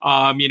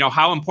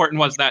 how important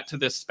was that to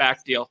this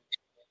SPAC deal?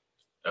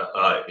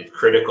 It's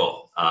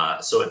critical.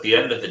 So at the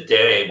end of the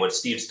day, what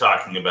Steve's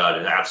talking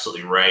about is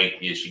absolutely right,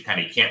 is you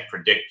can't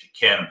predict, you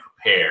can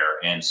prepare.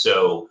 And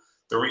so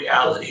the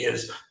reality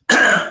is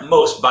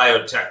most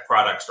biotech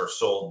products are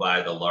sold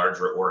by the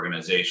larger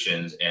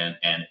organizations, and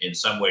in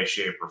some way,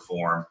 shape, or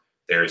form,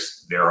 there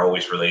are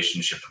always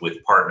relationships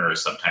with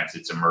partners. Sometimes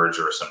it's a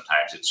merger,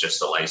 sometimes it's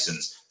just a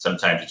license,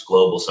 sometimes it's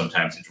global,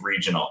 sometimes it's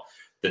regional.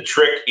 The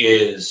trick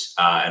is,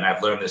 and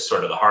I've learned this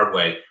sort of the hard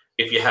way,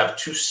 if you have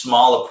too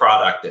small a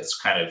product that's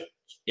kind of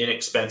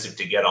inexpensive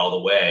to get all the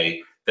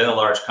way, then the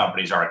large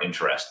companies aren't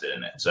interested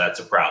in it. So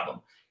that's a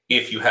problem.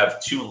 If you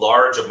have too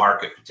large a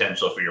market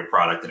potential for your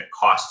product and it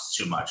costs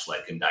too much,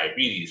 like in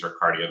diabetes or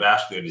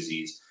cardiovascular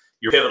disease,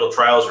 your pivotal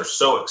trials are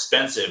so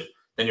expensive,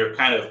 then you're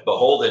kind of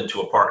beholden to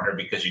a partner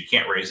because you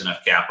can't raise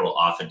enough capital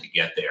often to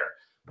get there.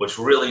 What's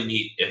really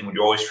neat, and what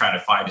you're always trying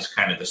to find is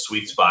kind of the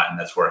sweet spot, and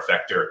that's where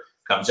eFFECTOR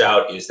comes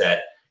out,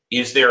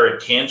 is there a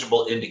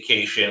tangible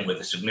indication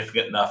with a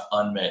significant enough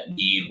unmet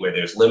need where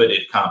there's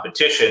limited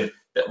competition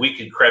that we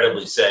can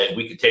credibly say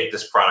we could take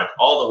this product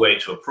all the way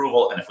to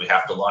approval, and if we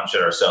have to launch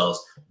it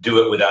ourselves,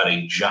 do it without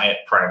a giant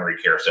primary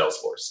care sales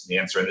force? The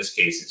answer in this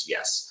case is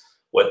yes.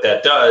 What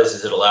that does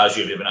is it allows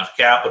you to have enough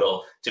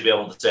capital to be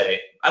able to say,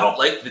 I don't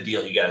like the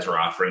deal you guys are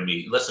offering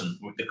me. Listen,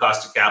 the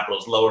cost of capital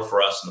is lower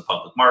for us in the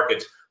public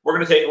markets. We're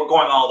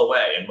going all the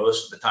way. And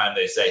most of the time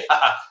they say,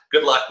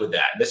 good luck with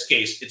that. In this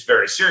case, it's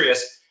very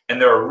serious.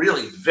 And there are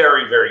really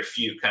very, very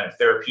few kind of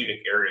therapeutic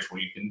areas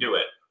where you can do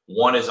it.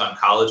 One is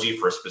oncology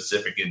for a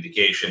specific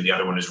indication. The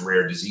other one is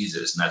rare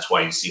diseases. And that's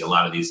why you see a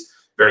lot of these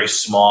very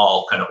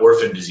small kind of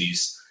orphan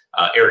disease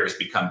areas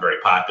become very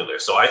popular.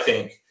 So I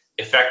think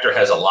eFFECTOR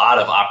has a lot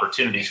of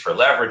opportunities for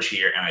leverage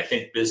here. And I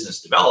think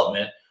business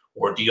development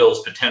or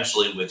deals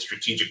potentially with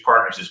strategic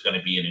partners is going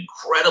to be an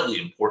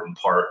incredibly important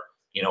part,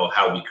 of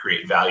how we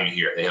create value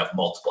here. They have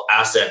multiple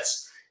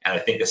assets. And I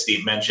think, as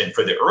Steve mentioned,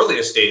 for the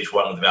earliest stage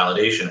one with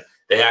validation,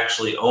 they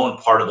actually own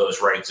part of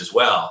those rights as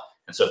well.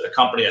 And so if the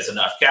company has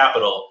enough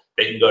capital,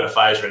 they can go to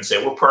Pfizer and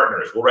say, we're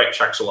partners. We'll write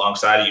checks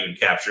alongside of you and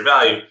capture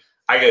value.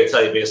 I got to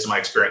tell you, based on my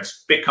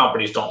experience, big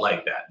companies don't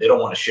like that. They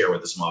don't want to share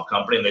with a small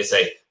company. And they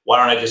say, why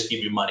don't I just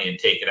give you money and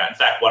take it out? In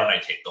fact, why don't I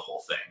take the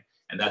whole thing?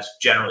 And that's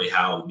generally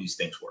how these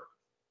things work.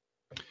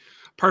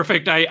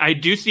 Perfect. I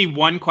do see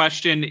one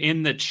question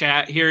in the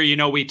chat here.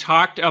 We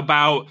talked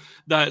about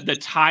the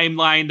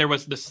timeline. There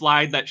was the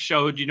slide that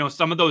showed,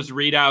 some of those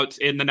readouts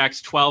in the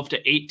next 12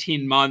 to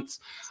 18 months.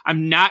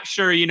 I'm not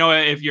sure,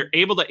 if you're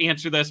able to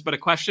answer this, but a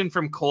question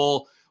from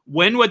Cole: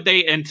 when would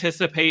they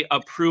anticipate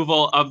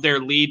approval of their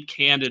lead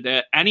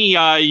candidate? Any,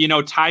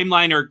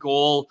 timeline or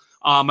goal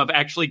of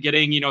actually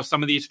getting,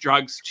 some of these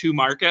drugs to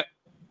market?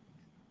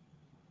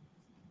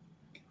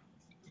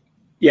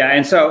 Yeah,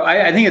 and so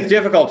I think it's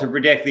difficult to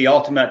predict the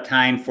ultimate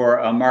time for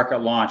a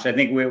market launch. I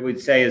think what we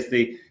would say is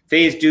the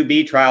phase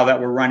 2B trial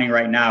that we're running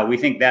right now, we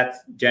think that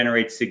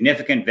generates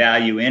significant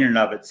value in and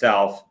of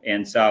itself.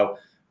 And so,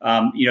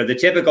 the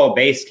typical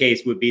base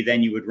case would be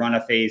then you would run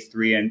a phase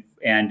 3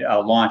 and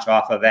launch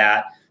off of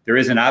that. There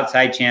is an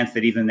outside chance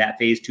that even that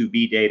phase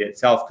 2B data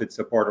itself could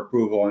support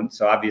approval. And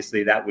so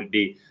obviously that would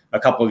be a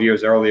couple of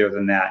years earlier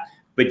than that.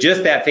 But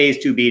just that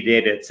phase 2B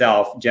data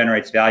itself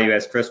generates value,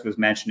 as Chris was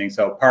mentioning.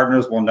 So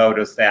partners will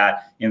notice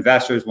that,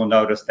 investors will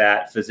notice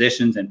that,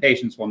 physicians and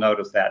patients will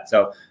notice that.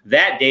 So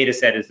that data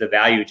set is the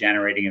value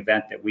generating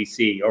event that we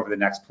see over the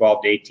next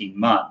 12 to 18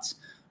 months.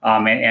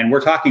 And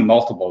we're talking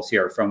multiples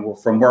here from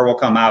where we'll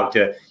come out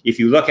to, if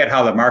you look at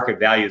how the market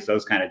values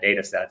those kind of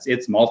data sets,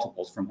 it's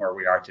multiples from where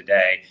we are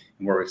today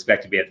and where we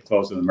expect to be at the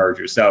close of the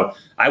merger. So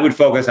I would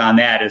focus on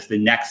that as the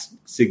next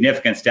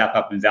significant step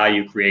up in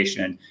value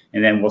creation,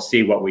 and then we'll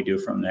see what we do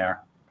from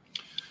there.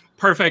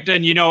 Perfect.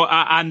 And,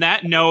 on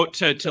that note,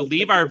 to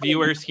leave our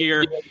viewers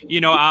here,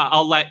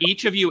 I'll let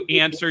each of you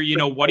answer,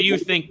 what do you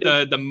think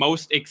the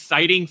most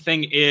exciting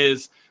thing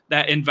is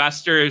that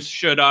investors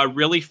should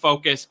really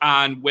focus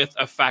on with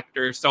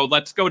eFFECTOR. So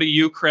let's go to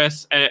you,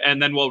 Chris,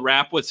 and then we'll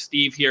wrap with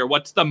Steve here.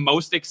 What's the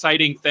most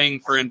exciting thing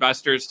for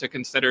investors to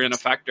consider in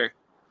eFFECTOR?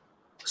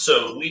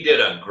 So we did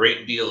a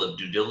great deal of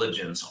due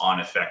diligence on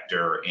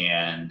eFFECTOR,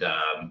 and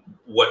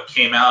what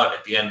came out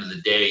at the end of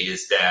the day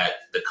is that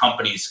the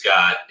company's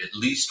got at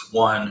least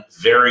one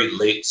very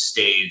late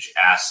stage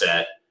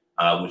asset,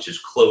 which is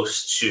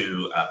close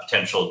to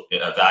potential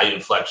value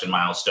inflection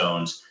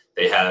milestones.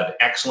 They have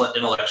excellent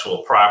intellectual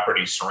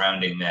property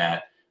surrounding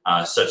that,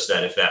 such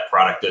that if that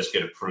product does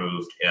get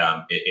approved,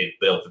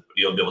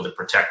 you'll be able to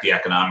protect the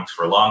economics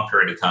for a long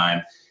period of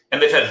time.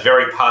 And they've had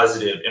very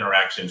positive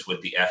interactions with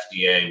the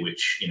FDA,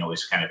 which, you know,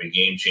 is kind of a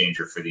game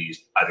changer for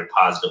these, either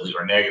positively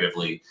or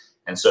negatively.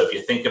 And so if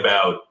you think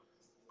about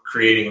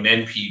creating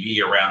an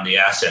NPV around the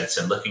assets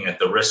and looking at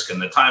the risk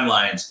and the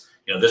timelines,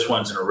 you know, this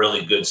one's in a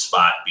really good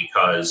spot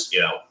because, you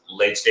know,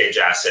 late stage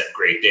asset,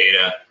 great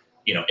data,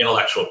 you know,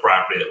 intellectual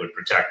property that would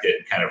protect it,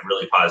 and kind of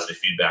really positive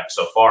feedback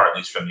so far, at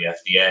least from the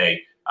FDA,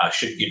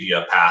 should give you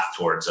a path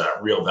towards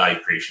real value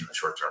creation in the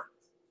short term.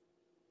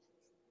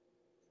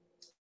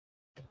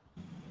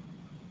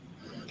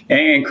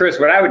 And Chris,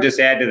 what I would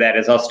just add to that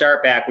is I'll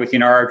start back with, you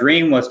know, our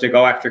dream was to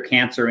go after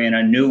cancer in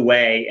a new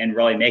way and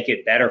really make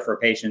it better for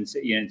patients,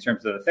 you know, in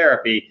terms of the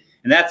therapy.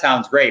 And that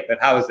sounds great, but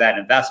how is that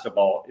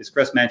investable? As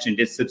Chris mentioned,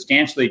 it's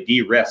substantially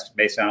de-risked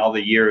based on all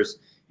the years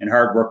and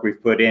hard work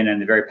we've put in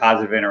and the very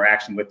positive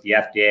interaction with the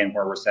FDA and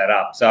where we're set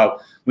up. So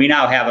we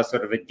now have a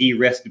sort of a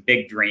de-risked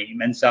big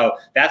dream. And so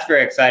that's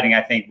very exciting,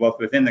 I think, both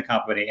within the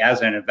company as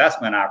an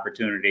investment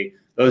opportunity.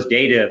 Those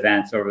data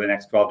events over the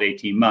next 12 to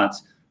 18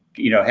 months,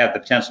 you know, have the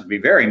potential to be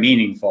very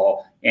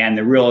meaningful, and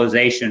the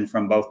realization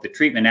from both the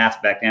treatment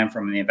aspect and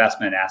from the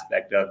investment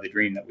aspect of the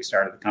dream that we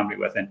started the company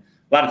with. And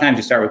a lot of times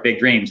you start with big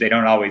dreams, they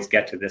don't always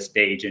get to this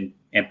stage and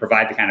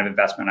provide the kind of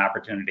investment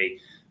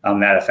opportunity that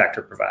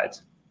eFFECTOR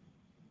provides.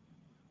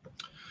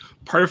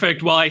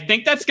 Perfect. Well, I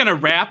think that's going to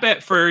wrap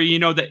it for, you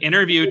know, the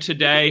interview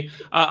today.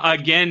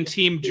 Again,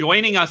 team,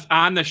 joining us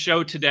on the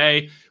show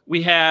today,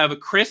 we have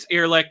Chris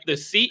Ehrlich, the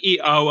CEO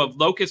of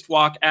Locust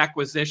Walk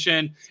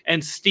Acquisition,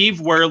 and Steve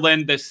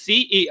Werland, the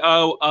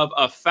CEO of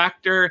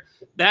eFFECTOR.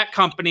 That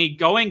company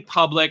going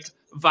public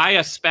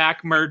via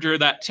SPAC merger.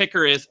 That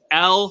ticker is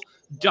LWAC.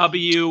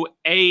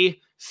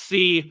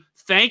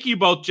 Thank you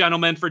both,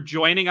 gentlemen, for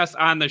joining us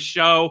on the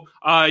show.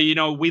 You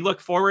know, we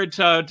look forward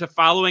to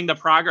following the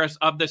progress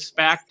of the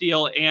SPAC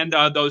deal and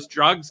those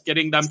drugs,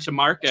 getting them to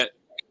market.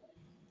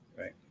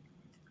 Right.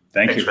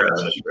 Thanks you,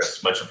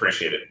 Chris. Much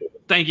appreciated.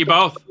 Thank you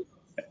both.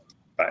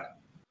 Bye.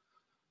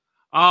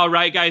 All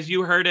right, guys,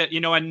 you heard it. You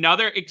know,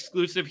 another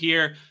exclusive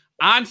here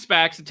on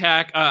SPACs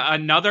Attack,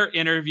 another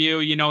interview,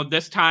 you know,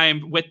 this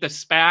time with the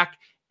SPAC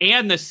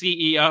and the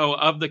CEO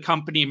of the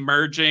company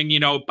merging,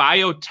 you know,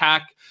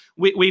 biotech.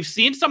 We've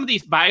seen some of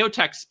these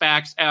biotech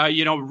SPACs,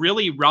 you know,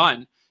 really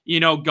run, you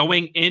know,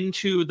 going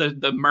into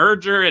the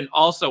merger and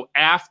also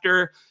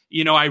after.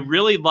 You know, I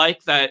really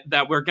like that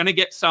we're going to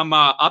get some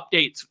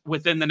updates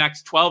within the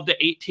next 12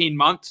 to 18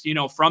 months, you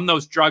know, from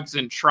those drugs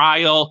in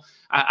trial.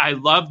 I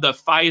love the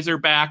Pfizer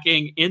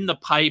backing in the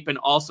pipe and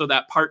also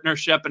that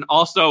partnership. And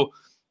also,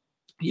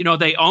 you know,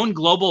 they own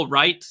global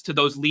rights to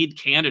those lead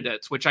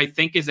candidates, which I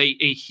think is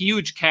a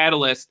huge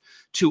catalyst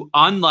to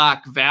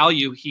unlock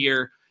value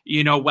here.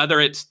 You know,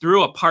 whether it's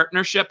through a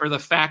partnership or the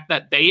fact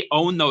that they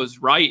own those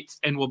rights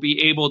and will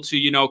be able to,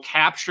 you know,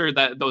 capture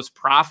those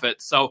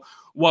profits. So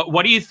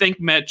what do you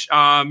think, Mitch,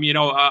 you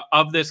know,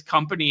 of this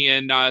company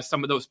and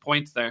some of those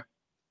points there?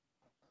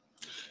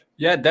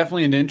 Yeah,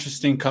 definitely an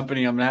interesting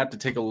company. I'm going to have to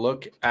take a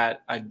look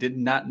at. I did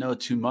not know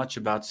too much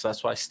about, so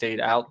that's why I stayed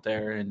out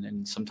there.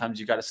 And sometimes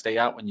you got to stay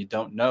out when you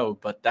don't know,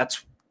 but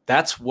that's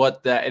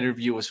what that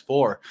interview was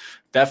for.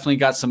 Definitely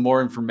got some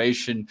more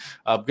information.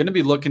 I'm going to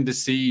be looking to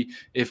see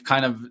if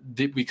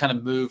we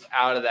move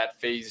out of that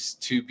phase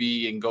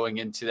 2B and going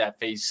into that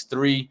phase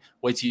 3.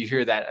 Wait till you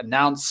hear that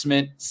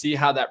announcement, see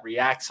how that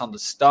reacts on the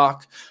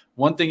stock.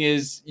 One thing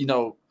is, you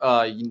know,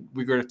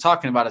 we were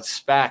talking about a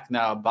SPAC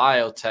now,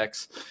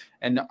 biotechs.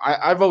 And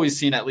I've always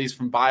seen, at least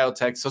from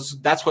biotech, so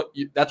that's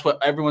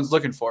what everyone's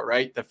looking for,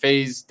 right? The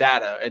phase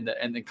data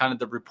and the kind of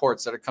the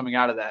reports that are coming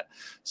out of that.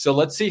 So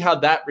let's see how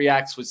that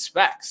reacts with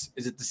SPACs.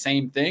 Is it the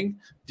same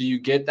thing? Do you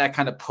get that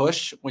kind of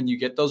push when you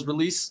get those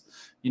release?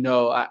 You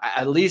know,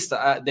 at least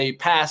they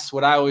pass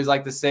what I always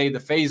like to say, the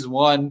phase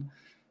 1,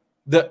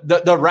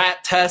 the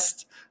rat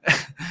test.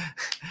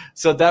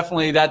 So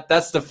definitely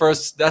that's the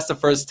first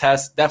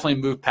test.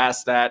 Definitely move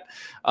past that.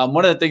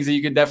 One of the things that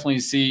you can definitely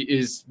see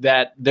is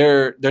that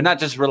they're not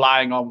just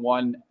relying on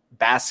one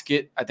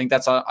basket. I think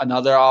that's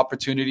another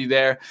opportunity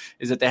there,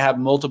 is that they have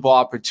multiple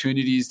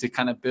opportunities to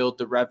kind of build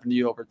the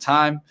revenue over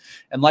time.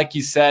 And like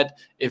you said,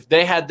 if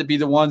they had to be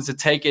the ones to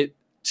take it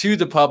to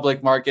the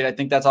public market, I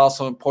think that's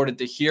also important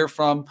to hear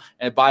from.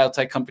 And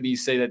biotech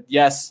companies say that,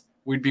 yes,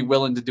 we'd be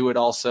willing to do it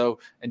also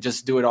and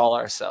just do it all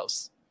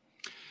ourselves.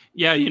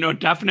 Yeah,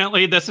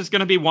 definitely this is going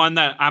to be one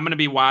that I'm going to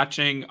be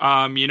watching,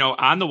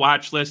 on the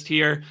watch list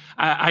here.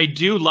 I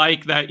do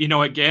like that,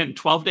 again,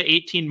 12 to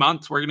 18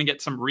 months, we're going to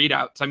get some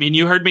readouts. I mean,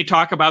 you heard me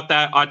talk about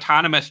that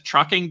autonomous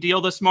trucking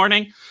deal this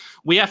morning.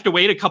 We have to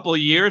wait a couple of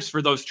years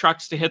for those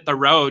trucks to hit the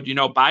road.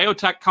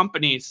 Biotech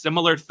companies,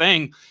 similar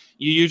thing.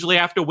 You usually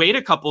have to wait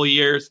a couple of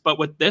years. But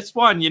with this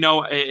one,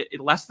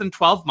 less than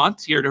 12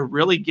 months here to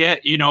really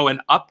get,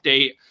 an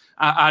update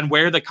on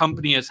where the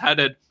company is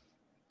headed.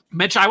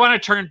 Mitch, I want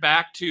to turn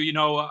back to,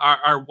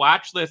 our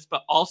watch list,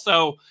 but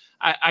also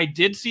I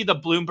did see the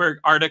Bloomberg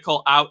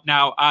article out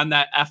now on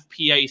that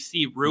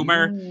FPAC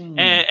rumor.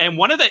 And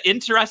one of the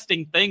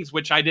interesting things,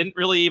 which I didn't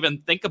really even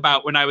think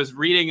about when I was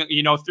reading,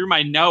 through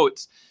my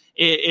notes,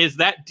 is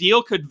that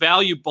deal could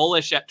value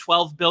bullish at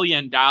 $12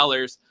 billion.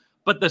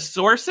 But the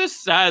sources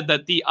said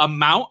that the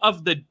amount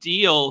of the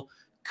deal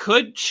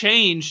could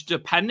change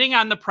depending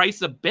on the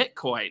price of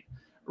Bitcoin,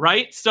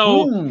 right?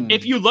 So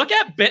if you look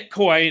at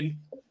Bitcoin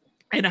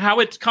and how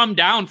it's come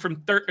down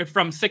from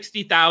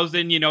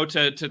 60,000, to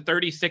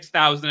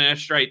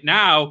 36,000-ish right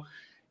now,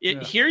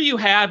 here you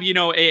have,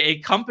 a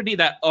company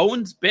that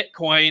owns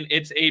Bitcoin.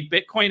 It's a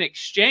Bitcoin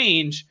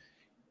exchange,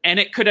 and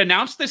it could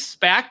announce this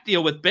SPAC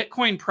deal with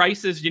Bitcoin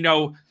prices,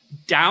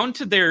 down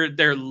to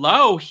their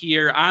low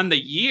here on the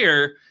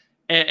year.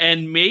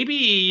 And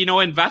maybe,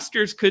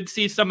 investors could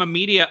see some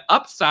immediate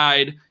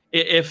upside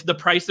if the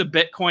price of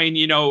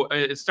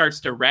Bitcoin, starts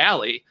to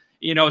rally.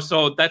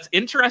 So that's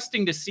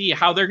interesting to see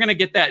how they're going to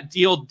get that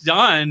deal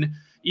done.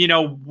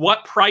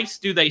 What price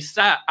do they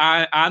set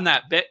on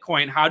that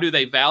Bitcoin? How do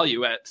they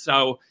value it?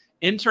 So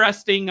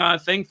interesting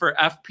thing for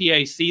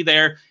FPAC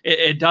there.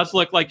 It does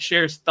look like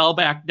shares fell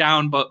back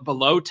down, but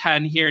below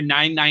 10 here,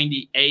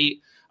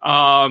 998.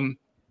 I'm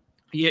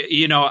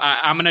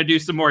going to do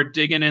some more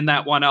digging in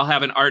that one. I'll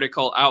have an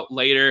article out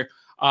later.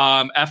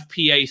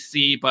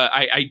 FPAC, but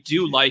I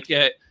do like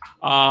it.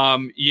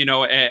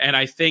 And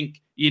I think,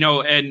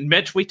 and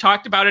Mitch, we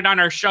talked about it on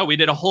our show. We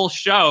did a whole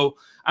show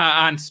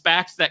on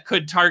SPACs that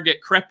could target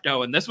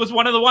crypto. And this was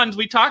one of the ones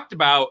we talked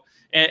about.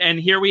 And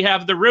here we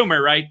have the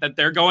rumor, right, that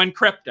they're going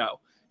crypto.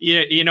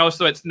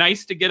 So it's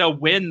nice to get a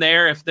win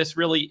there if this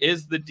really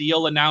is the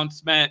deal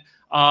announcement.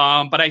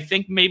 But I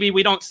think maybe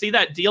we don't see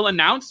that deal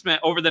announcement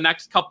over the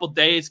next couple of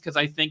days because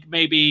I think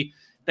maybe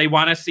they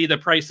want to see the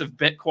price of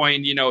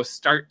Bitcoin,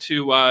 start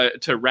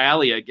to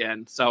rally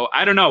again. So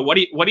I don't know. What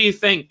do you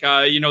think? The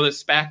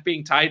SPAC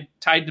being tied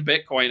to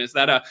Bitcoin, is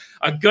that a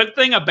good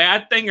thing, a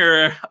bad thing,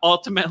 or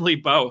ultimately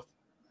both?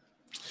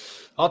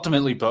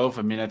 Ultimately both.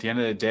 I mean, at the end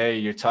of the day,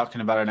 you're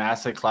talking about an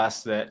asset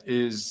class that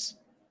is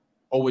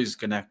always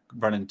going to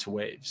run into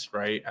waves,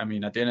 right? I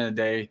mean, at the end of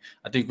the day,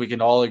 I think we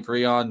can all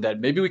agree on that.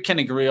 Maybe we can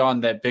agree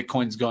on that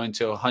Bitcoin's going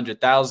to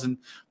 100,000,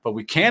 but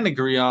we can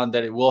agree on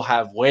that it will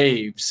have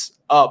waves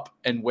up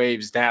and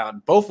waves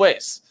down, both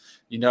ways,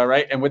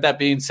 right? And with that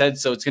being said,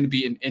 so it's going to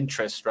be an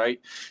interest, right?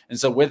 And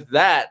so with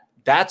that,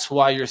 that's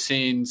why you're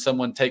seeing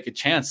someone take a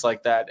chance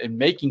like that and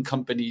making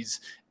companies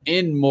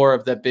in more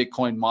of that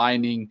Bitcoin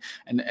mining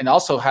and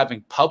also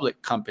having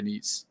public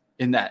companies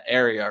in that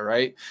area,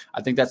 right?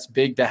 I think that's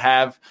big to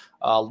have.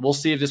 We'll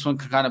see if this one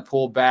can kind of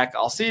pull back.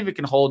 I'll see if it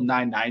can hold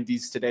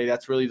 990s today.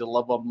 That's really the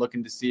level I'm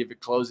looking to see if it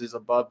closes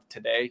above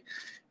today.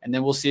 And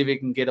then we'll see if it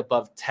can get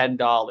above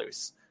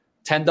 $10.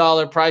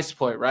 $10 price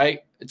point, right?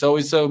 It's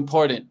always so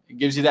important. It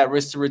gives you that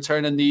risk to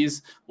return on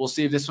these. We'll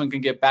see if this one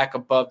can get back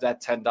above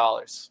that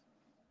 $10.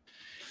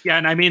 Yeah,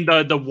 and I mean,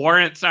 the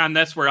warrants on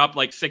this were up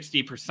like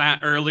 60%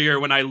 earlier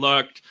when I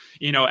looked.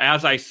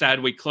 As I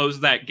said, we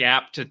closed that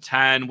gap to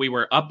 10. We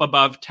were up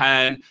above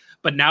 10,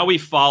 but now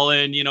we've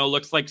fallen.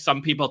 Looks like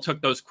some people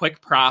took those quick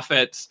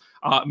profits.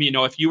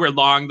 If you were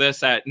long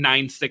this at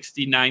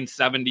 960,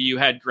 970, you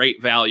had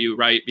great value,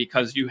 right?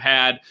 Because you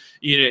had,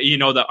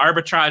 the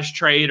arbitrage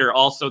trade or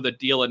also the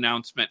deal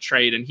announcement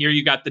trade. And here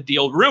you got the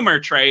deal rumor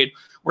trade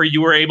where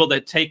you were able to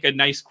take a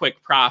nice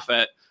quick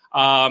profit.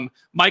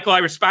 Michael, I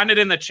responded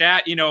in the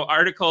chat,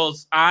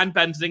 articles on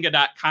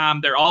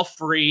benzinga.com. They're all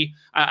free.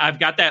 I've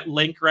got that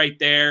link right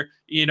there.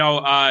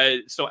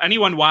 So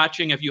anyone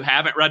watching, if you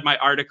haven't read my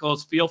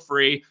articles, feel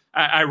free.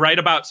 I write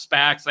about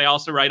SPACs. I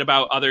also write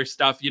about other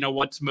stuff,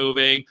 what's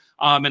moving,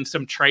 and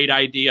some trade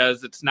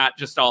ideas. It's not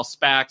just all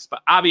SPACs,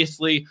 but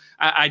obviously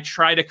I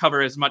try to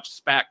cover as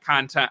much SPAC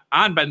content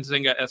on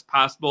Benzinga as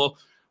possible.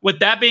 With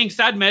that being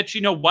said, Mitch,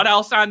 what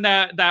else on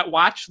that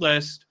watch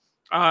list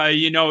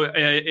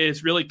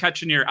is really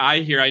catching your eye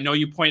here? I know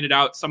you pointed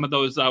out some of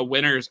those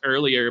winners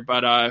earlier,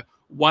 but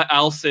what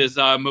else is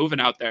moving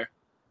out there?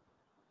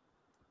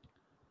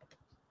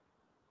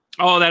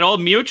 Oh, that old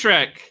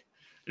Mutric.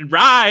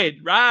 Ride.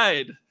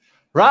 7%.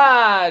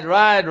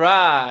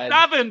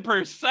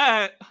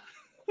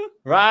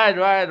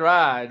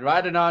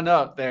 Riding on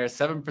up there.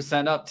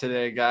 7% up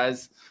today,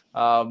 guys.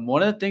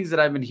 One of the things that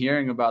I've been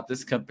hearing about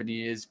this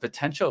company is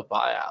potential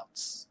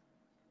buyouts.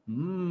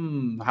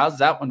 How's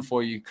that one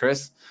for you,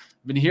 Chris?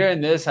 I've been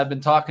hearing this. I've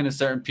been talking to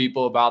certain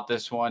people about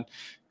this one.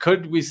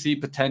 Could we see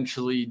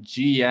potentially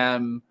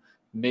GM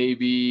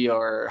maybe,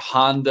 or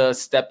Honda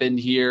step in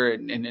here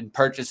and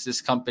purchase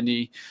this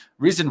company.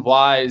 Reason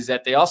why is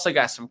that they also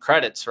got some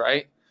credits,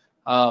 right?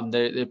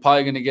 They're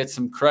probably going to get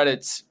some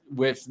credits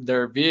with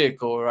their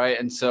vehicle, right?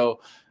 And so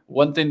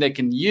one thing they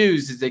can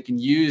use is they can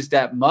use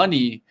that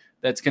money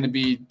that's going to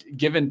be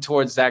given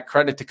towards that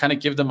credit to kind of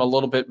give them a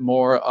little bit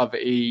more of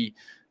a,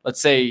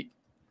 let's say,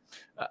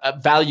 a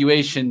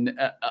valuation,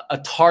 a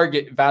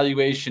target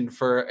valuation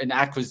for an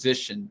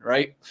acquisition,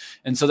 right?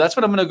 And so that's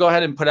what I'm going to go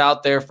ahead and put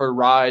out there for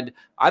Ride.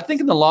 I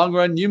think in the long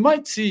run, you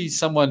might see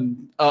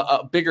someone,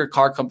 a bigger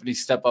car company,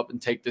 step up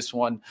and take this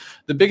one.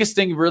 The biggest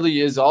thing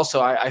really is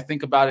also, I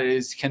think about it,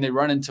 is can they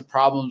run into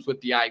problems with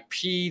the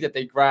IP that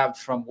they grabbed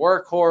from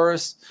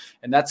Workhorse?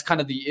 And that's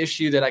kind of the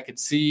issue that I could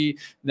see.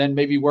 Then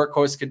maybe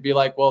Workhorse could be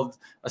like, well,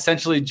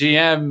 essentially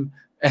GM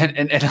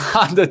and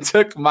Honda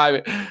took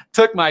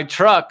my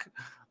truck.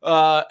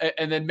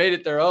 And then made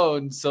it their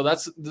own. So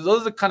those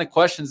are the kind of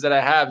questions that I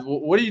have.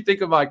 What do you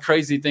think of my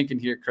crazy thinking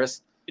here,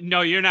 Chris?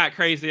 No, you're not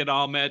crazy at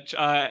all, Mitch,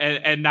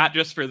 and not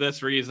just for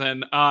this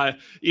reason. This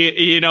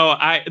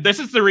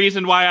is the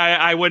reason why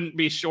I wouldn't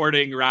be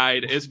shorting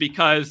Ride, is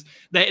because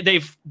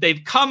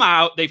they've come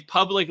out, they've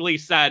publicly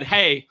said,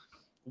 hey,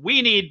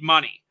 we need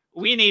money,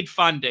 we need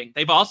funding.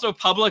 They've also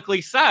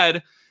publicly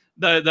said,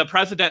 the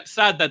president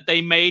said that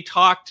they may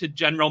talk to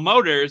General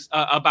Motors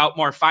about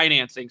more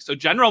financing. So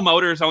General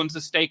Motors owns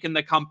a stake in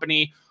the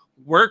company.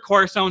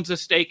 Workhorse owns a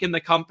stake in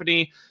the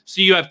company.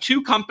 So you have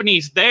two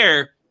companies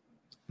there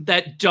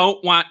that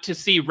don't want to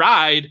see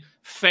Ride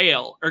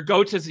fail or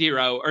go to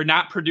zero or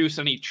not produce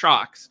any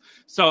trucks.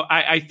 So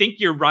I think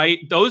you're right.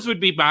 Those would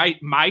be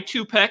my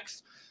two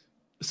picks,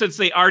 since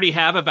they already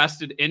have a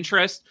vested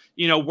interest.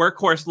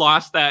 Workhorse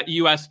lost that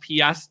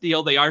USPS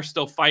deal. They are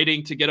still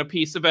fighting to get a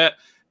piece of it.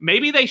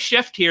 Maybe they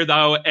shift here,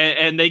 though,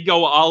 and they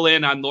go all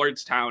in on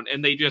Lordstown,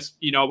 and they just,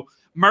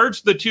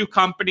 merge the two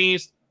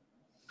companies.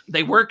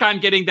 They work on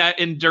getting that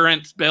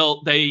endurance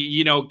built. They,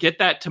 get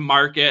that to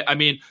market. I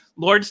mean,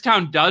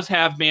 Lordstown does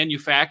have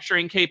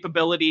manufacturing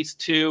capabilities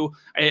too.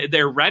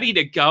 They're ready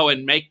to go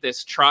and make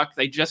this truck.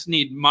 They just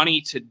need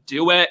money to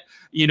do it.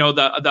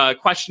 The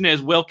question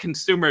is, will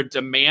consumer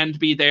demand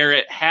be there?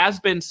 It has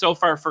been so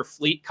far for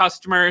fleet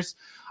customers.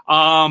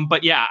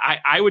 But yeah,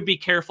 I would be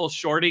careful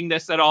shorting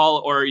this at all,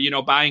 or,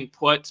 buying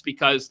puts,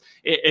 because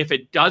if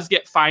it does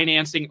get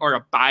financing or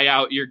a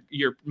buyout,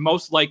 you're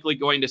most likely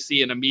going to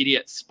see an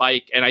immediate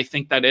spike. And I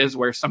think that is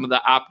where some of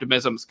the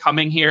optimism's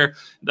coming here.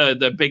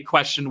 The big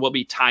question will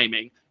be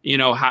timing.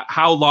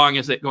 How long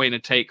is it going to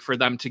take for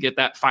them to get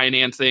that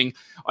financing?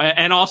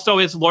 And also,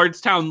 is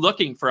Lordstown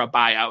looking for a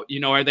buyout?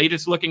 Are they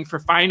just looking for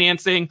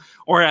financing?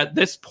 Or at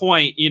this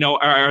point,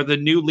 are the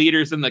new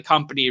leaders in the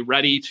company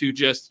ready to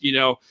just,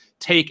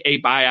 take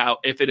a buyout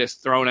if it is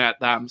thrown at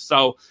them?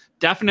 So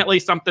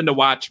definitely something to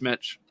watch,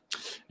 Mitch.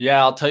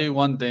 Yeah, I'll tell you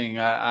one thing.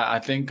 I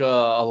think a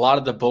lot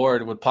of the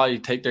board would probably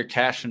take their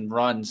cash and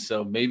run.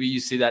 So maybe you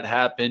see that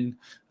happen.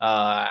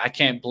 I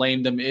can't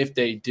blame them if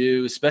they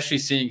do, especially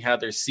seeing how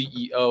their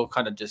CEO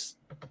kind of just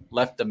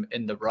left them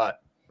in the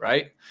rut,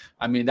 right?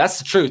 I mean, that's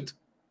the truth.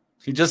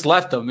 He just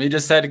left them. He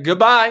just said,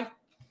 goodbye.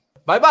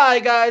 Bye-bye,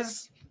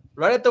 guys.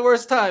 Right at the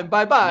worst time.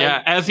 Bye-bye.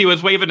 Yeah, as he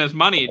was waving his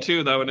money,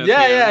 too, though.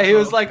 He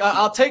was like,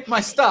 I'll take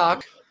my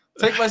stock.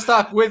 Take my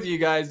stock with you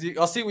guys.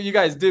 I'll see what you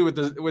guys do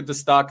with the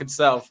stock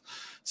itself.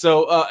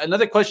 So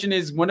another question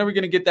is, when are we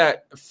going to get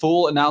that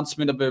full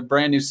announcement of a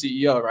brand new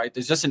CEO, right?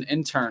 There's just an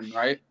intern,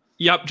 right?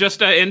 Yep,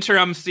 just an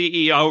interim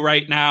CEO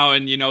right now.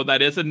 And,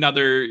 that is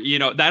another,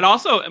 that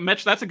also,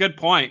 Mitch, that's a good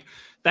point.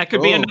 That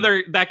could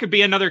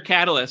be another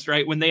catalyst,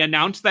 right? When they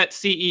announce that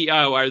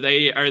CEO, are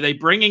they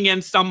bringing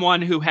in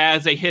someone who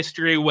has a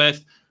history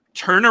with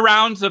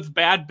turnarounds of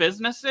bad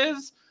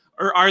businesses,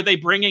 or are they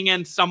bringing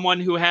in someone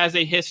who has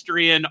a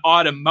history in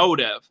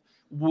automotive?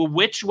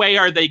 Which way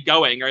are they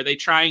going? Are they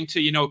trying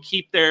to,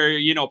 keep their,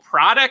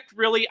 product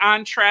really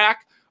on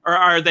track? Or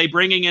are they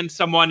bringing in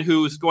someone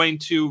who's going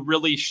to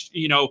really,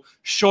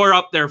 shore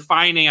up their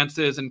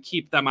finances and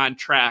keep them on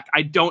track?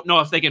 I don't know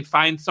if they can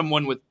find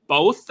someone with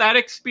both that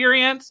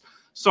experience.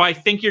 So I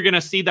think you're going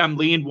to see them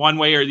lean one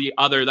way or the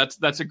other.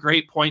 That's a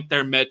great point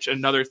there, Mitch.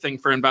 Another thing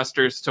for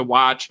investors to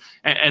watch.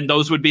 And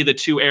those would be the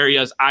two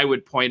areas I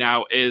would point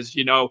out is,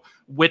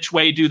 which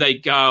way do they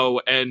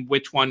go and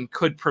which one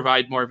could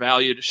provide more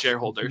value to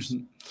shareholders?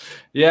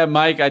 Yeah,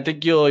 Mike, I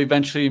think you'll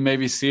eventually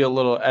maybe see a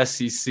little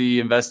SEC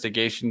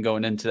investigation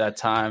going into that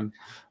time.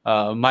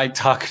 Mike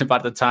talking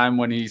about the time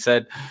when he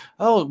said,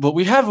 oh, but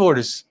we have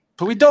orders,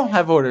 but we don't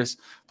have orders,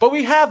 but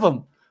we have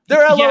them.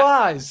 They're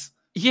LOIs.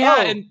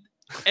 Yeah. Oh.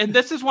 And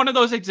this is one of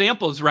those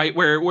examples, right,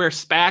 where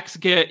SPACs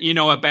get,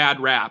 a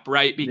bad rap,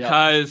 right?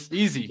 Because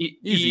easy.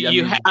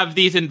 You have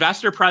these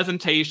investor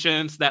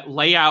presentations that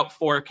lay out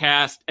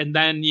forecasts, and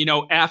then,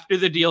 after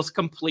the deal's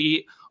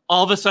complete,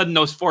 all of a sudden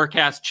those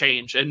forecasts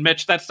change. And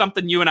Mitch, that's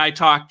something you and I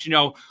talked,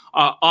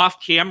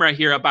 off camera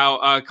here about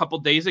a couple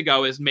days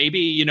ago, is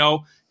maybe,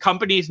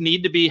 companies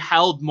need to be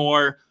held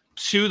more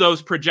to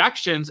those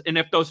projections. And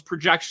if those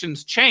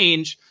projections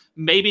change,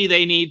 maybe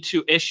they need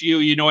to issue,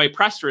 a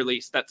press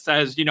release that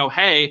says,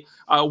 hey,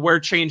 we're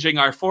changing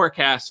our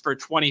forecast for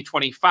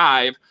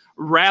 2025,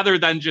 rather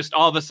than just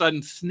all of a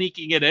sudden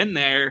sneaking it in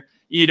there,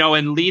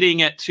 and leading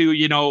it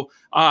to,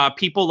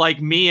 people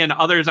like me and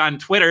others on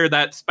Twitter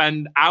that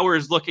spend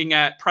hours looking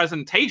at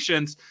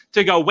presentations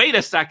to go, wait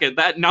a second,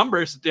 that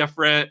number's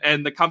different,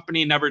 and the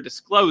company never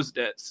disclosed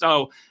it.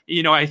 So,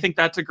 I think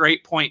that's a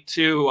great point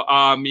too.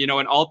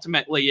 And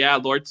ultimately,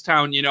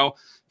 Lordstown,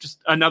 just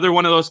another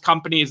one of those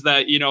companies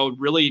that,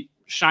 really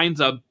shines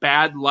a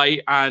bad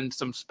light on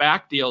some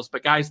SPAC deals.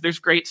 But guys, there's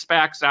great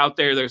SPACs out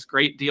there. There's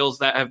great deals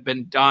that have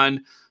been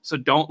done. So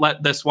don't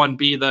let this one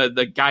be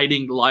the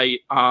guiding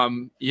light,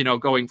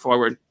 going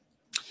forward.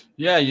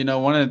 Yeah,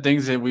 one of the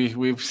things that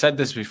we've said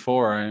this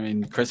before. I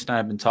mean, Chris and I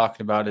have been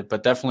talking about it,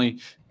 but definitely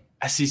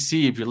SEC,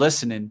 if you're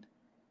listening,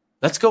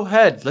 let's go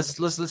ahead.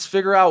 Let's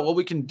figure out what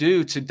we can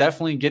do to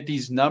definitely get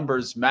these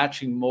numbers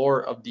matching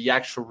more of the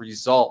actual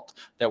result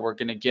that we're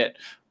going to get.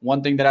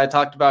 One thing that I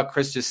talked about,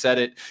 Chris just said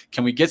it.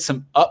 Can we get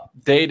some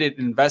updated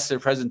investor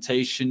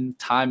presentation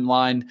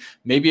timeline?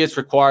 Maybe it's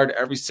required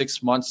every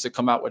 6 months to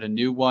come out with a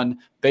new one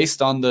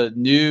based on the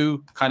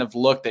new kind of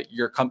look that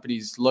your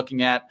company's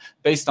looking at,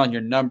 based on your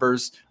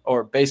numbers,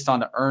 or based on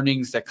the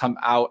earnings that come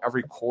out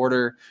every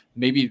quarter.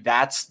 Maybe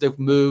that's the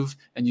move,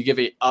 and you give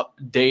a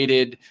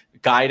updated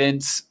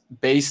guidance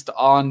based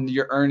on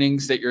your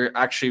earnings that you're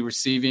actually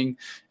receiving.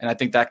 And I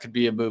think that could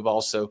be a move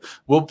also.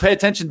 We'll pay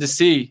attention to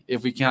see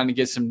if we can kind of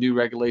get some new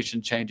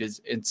regulation changes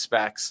in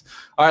SPACs.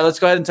 All right, let's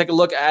go ahead and take a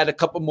look at a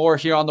couple more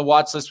here on the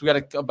watch list. We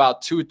got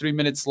about 2 or 3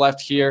 minutes left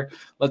here.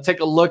 Let's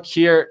take a look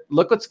here.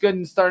 Look what's good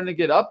and starting to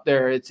get up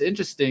there. It's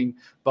interesting,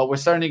 but we're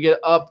starting to get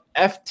up.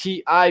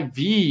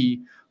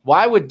 FTIV.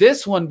 Why would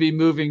this one be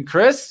moving,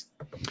 Chris?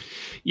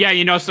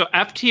 Yeah, so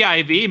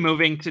FTIV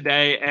moving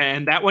today,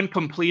 and that one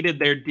completed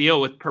their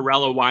deal with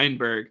Perella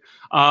Weinberg.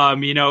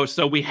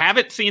 So we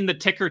haven't seen the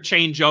ticker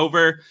change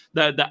over.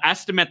 The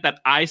estimate that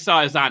I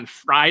saw is on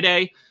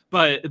Friday,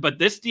 but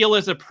this deal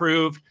is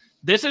approved.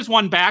 This is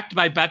one backed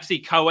by Betsy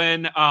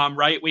Cohen,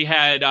 right? We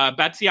had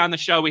Betsy on the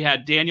show. We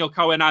had Daniel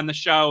Cohen on the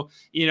show.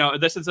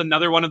 This is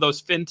another one of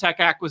those fintech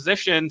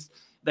acquisitions.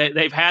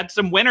 They've had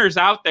some winners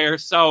out there.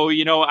 So,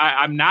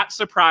 I'm not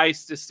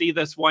surprised to see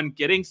this one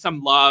getting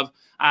some love.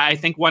 I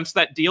think once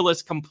that deal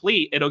is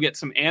complete, it'll get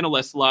some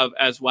analyst love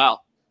as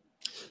well.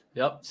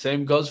 Yep.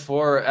 Same goes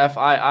for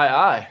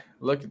FIII.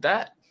 Look at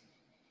that.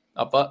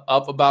 Up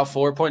about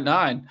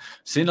 4.9.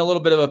 Seeing a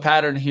little bit of a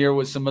pattern here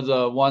with some of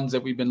the ones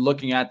that we've been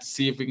looking at to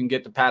see if we can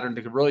get the pattern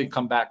to really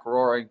come back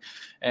roaring.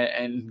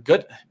 And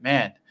good,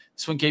 man.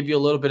 This one gave you a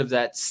little bit of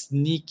that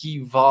sneaky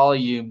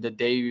volume the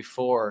day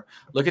before.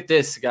 Look at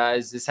this,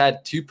 guys. This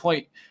had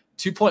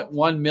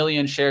 2.1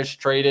 million shares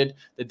traded.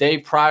 The day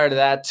prior to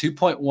that,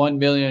 2.1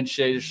 million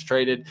shares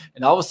traded.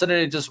 And all of a sudden,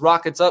 it just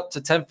rockets up to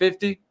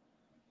 1050.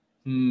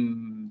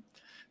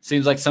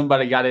 Seems like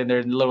somebody got in there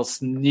a little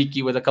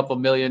sneaky with a couple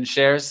million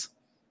shares.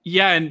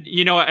 Yeah, and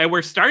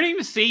we're starting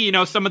to see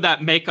some of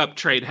that makeup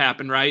trade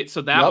happen, right?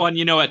 So that one,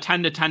 at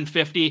 10 to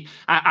 1050,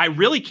 I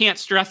really can't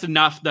stress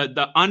enough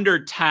the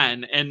under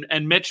 10.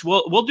 And Mitch,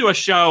 we'll do a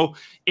show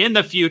in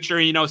the future.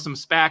 Some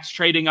SPACs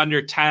trading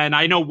under 10.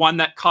 I know one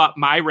that caught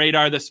my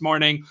radar this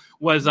morning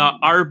was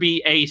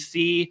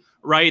RBAC,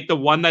 right? The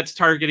one that's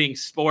targeting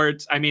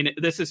sports. I mean,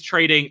 this is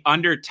trading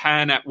under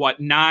 10 at what,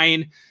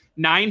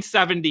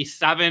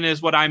 977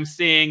 is what I'm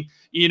seeing.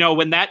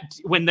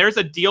 When there's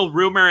a deal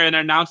rumor and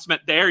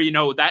announcement there,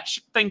 that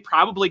thing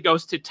probably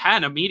goes to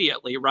 10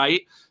 immediately,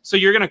 right? So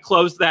you're going to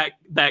close that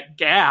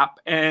gap.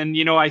 And,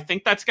 I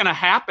think that's going to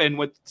happen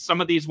with some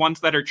of these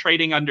ones that are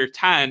trading under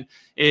 10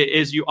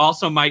 is you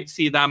also might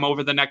see them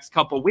over the next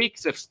couple of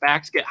weeks. If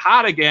SPACs get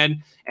hot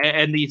again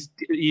and these,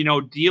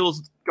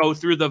 deals go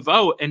through the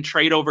vote and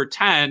trade over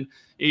 10,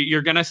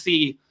 you're going to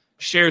see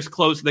shares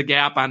close the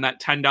gap on that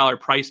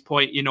 $10 price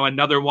point.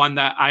 Another one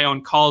that I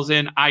own calls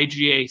in,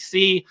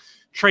 IGAC,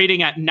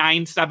 trading at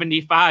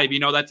 975.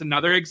 That's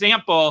another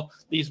example.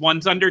 These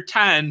ones under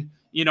 10,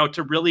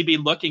 to really be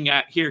looking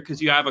at here,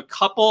 because you have a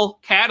couple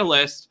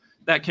catalysts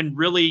that can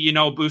really,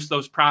 boost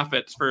those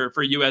profits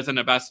for you as an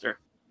investor.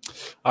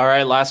 All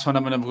right. Last one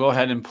I'm going to go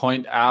ahead and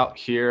point out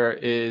here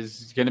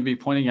is going to be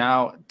pointing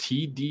out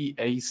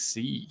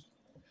TDAC.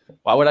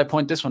 Why would I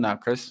point this one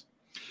out, Chris?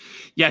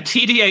 Yeah,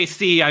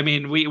 TDAC, I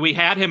mean, we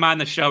had him on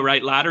the show,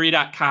 right?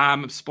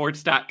 Lottery.com,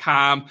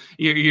 sports.com.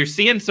 You're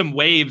seeing some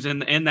waves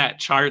in that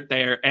chart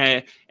there.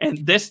 And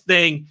this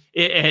thing,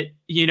 I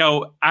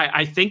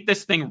think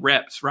this thing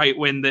rips, right,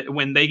 when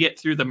they get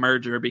through the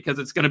merger, because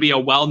it's going to be a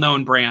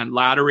well-known brand,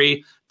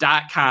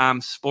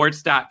 Lottery.com,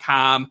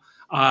 sports.com.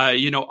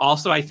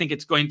 Also, I think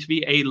it's going to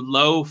be a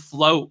low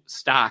float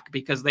stock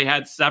because they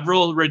had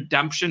several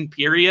redemption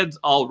periods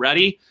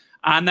already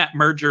on that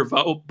merger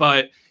vote.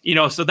 But,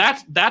 so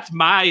that's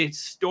my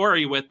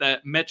story with it.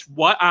 Mitch,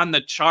 what on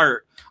the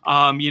chart,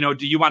 do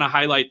you want to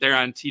highlight there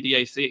on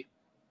TDAC?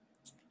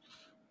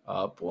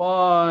 Up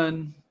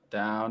 1,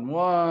 down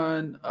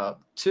 1,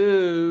 up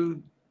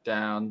 2,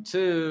 down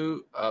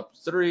 2, up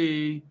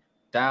 3,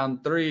 down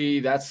 3.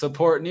 That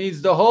support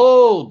needs to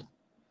hold.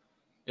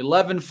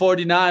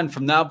 1149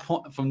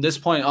 from this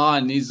point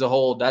on needs to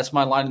hold. That's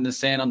my line in the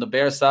sand on the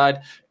bear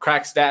side.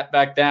 Cracks that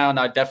back down,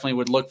 I definitely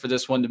would look for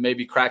this one to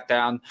maybe crack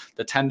down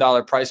the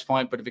 $10 price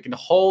point. But if it can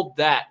hold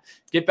that,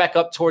 get back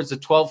up towards the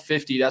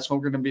 1250, that's when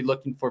we're going to be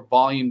looking for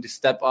volume to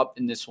step up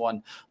in this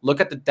one.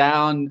 Look at the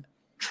down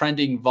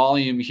trending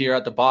volume here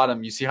at the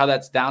bottom. You see how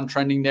that's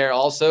downtrending there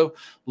also?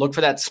 Look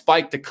for that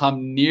spike to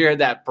come near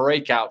that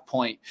breakout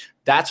point.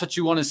 That's what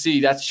you want to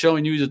see. That's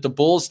showing you that the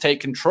bulls take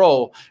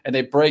control and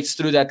they breaks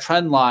through that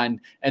trend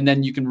line, and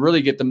then you can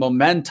really get the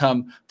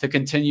momentum to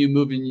continue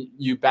moving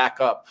you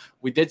back up.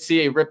 We did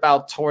see a rip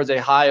out towards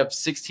a high of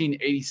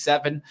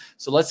 1687.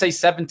 So let's say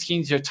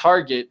 17 is your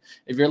target.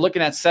 If you're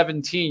looking at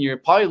 17, you're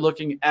probably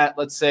looking at,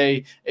 let's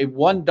say, a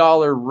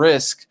 $1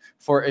 risk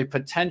for a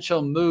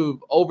potential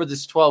move over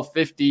this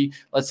 1250.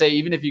 Let's say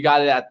even if you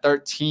got it at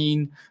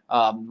 13,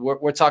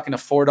 we're talking a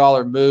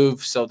 $4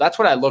 move. So that's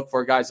what I look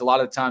for, guys. A lot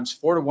of times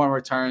 4-to-1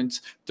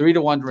 returns,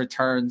 3-to-1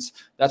 returns.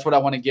 That's what I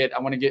want to get. I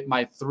want to get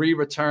my 3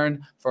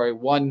 return for a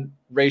 1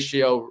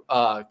 ratio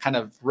kind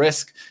of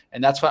risk.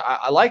 And that's why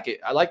I like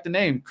it. I like the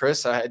name,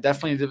 Chris.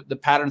 Definitely the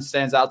pattern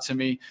stands out to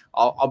me.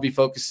 I'll be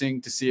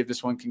focusing to see if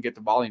this one can get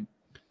the volume.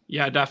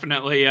 Yeah,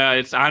 definitely.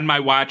 It's on my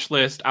watch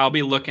list. I'll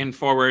be looking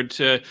forward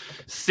to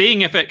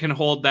seeing if it can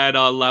hold that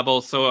level.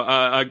 So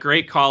a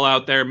great call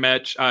out there,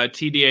 Mitch,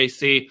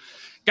 TDAC.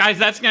 Guys,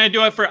 that's going to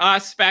do it for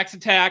us, SPACs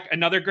Attack.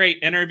 Another great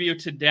interview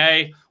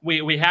today.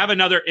 We have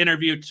another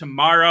interview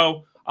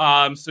tomorrow.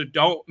 So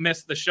don't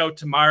miss the show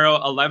tomorrow,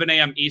 11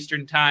 a.m.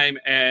 Eastern time,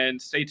 and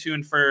stay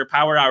tuned for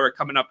Power Hour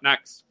coming up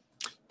next.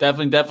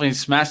 Definitely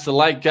smash the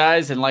like,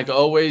 guys. And like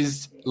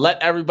always,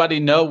 let everybody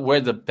know where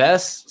the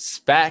best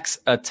SPACs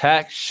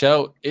Attack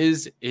show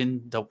is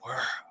in the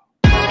world.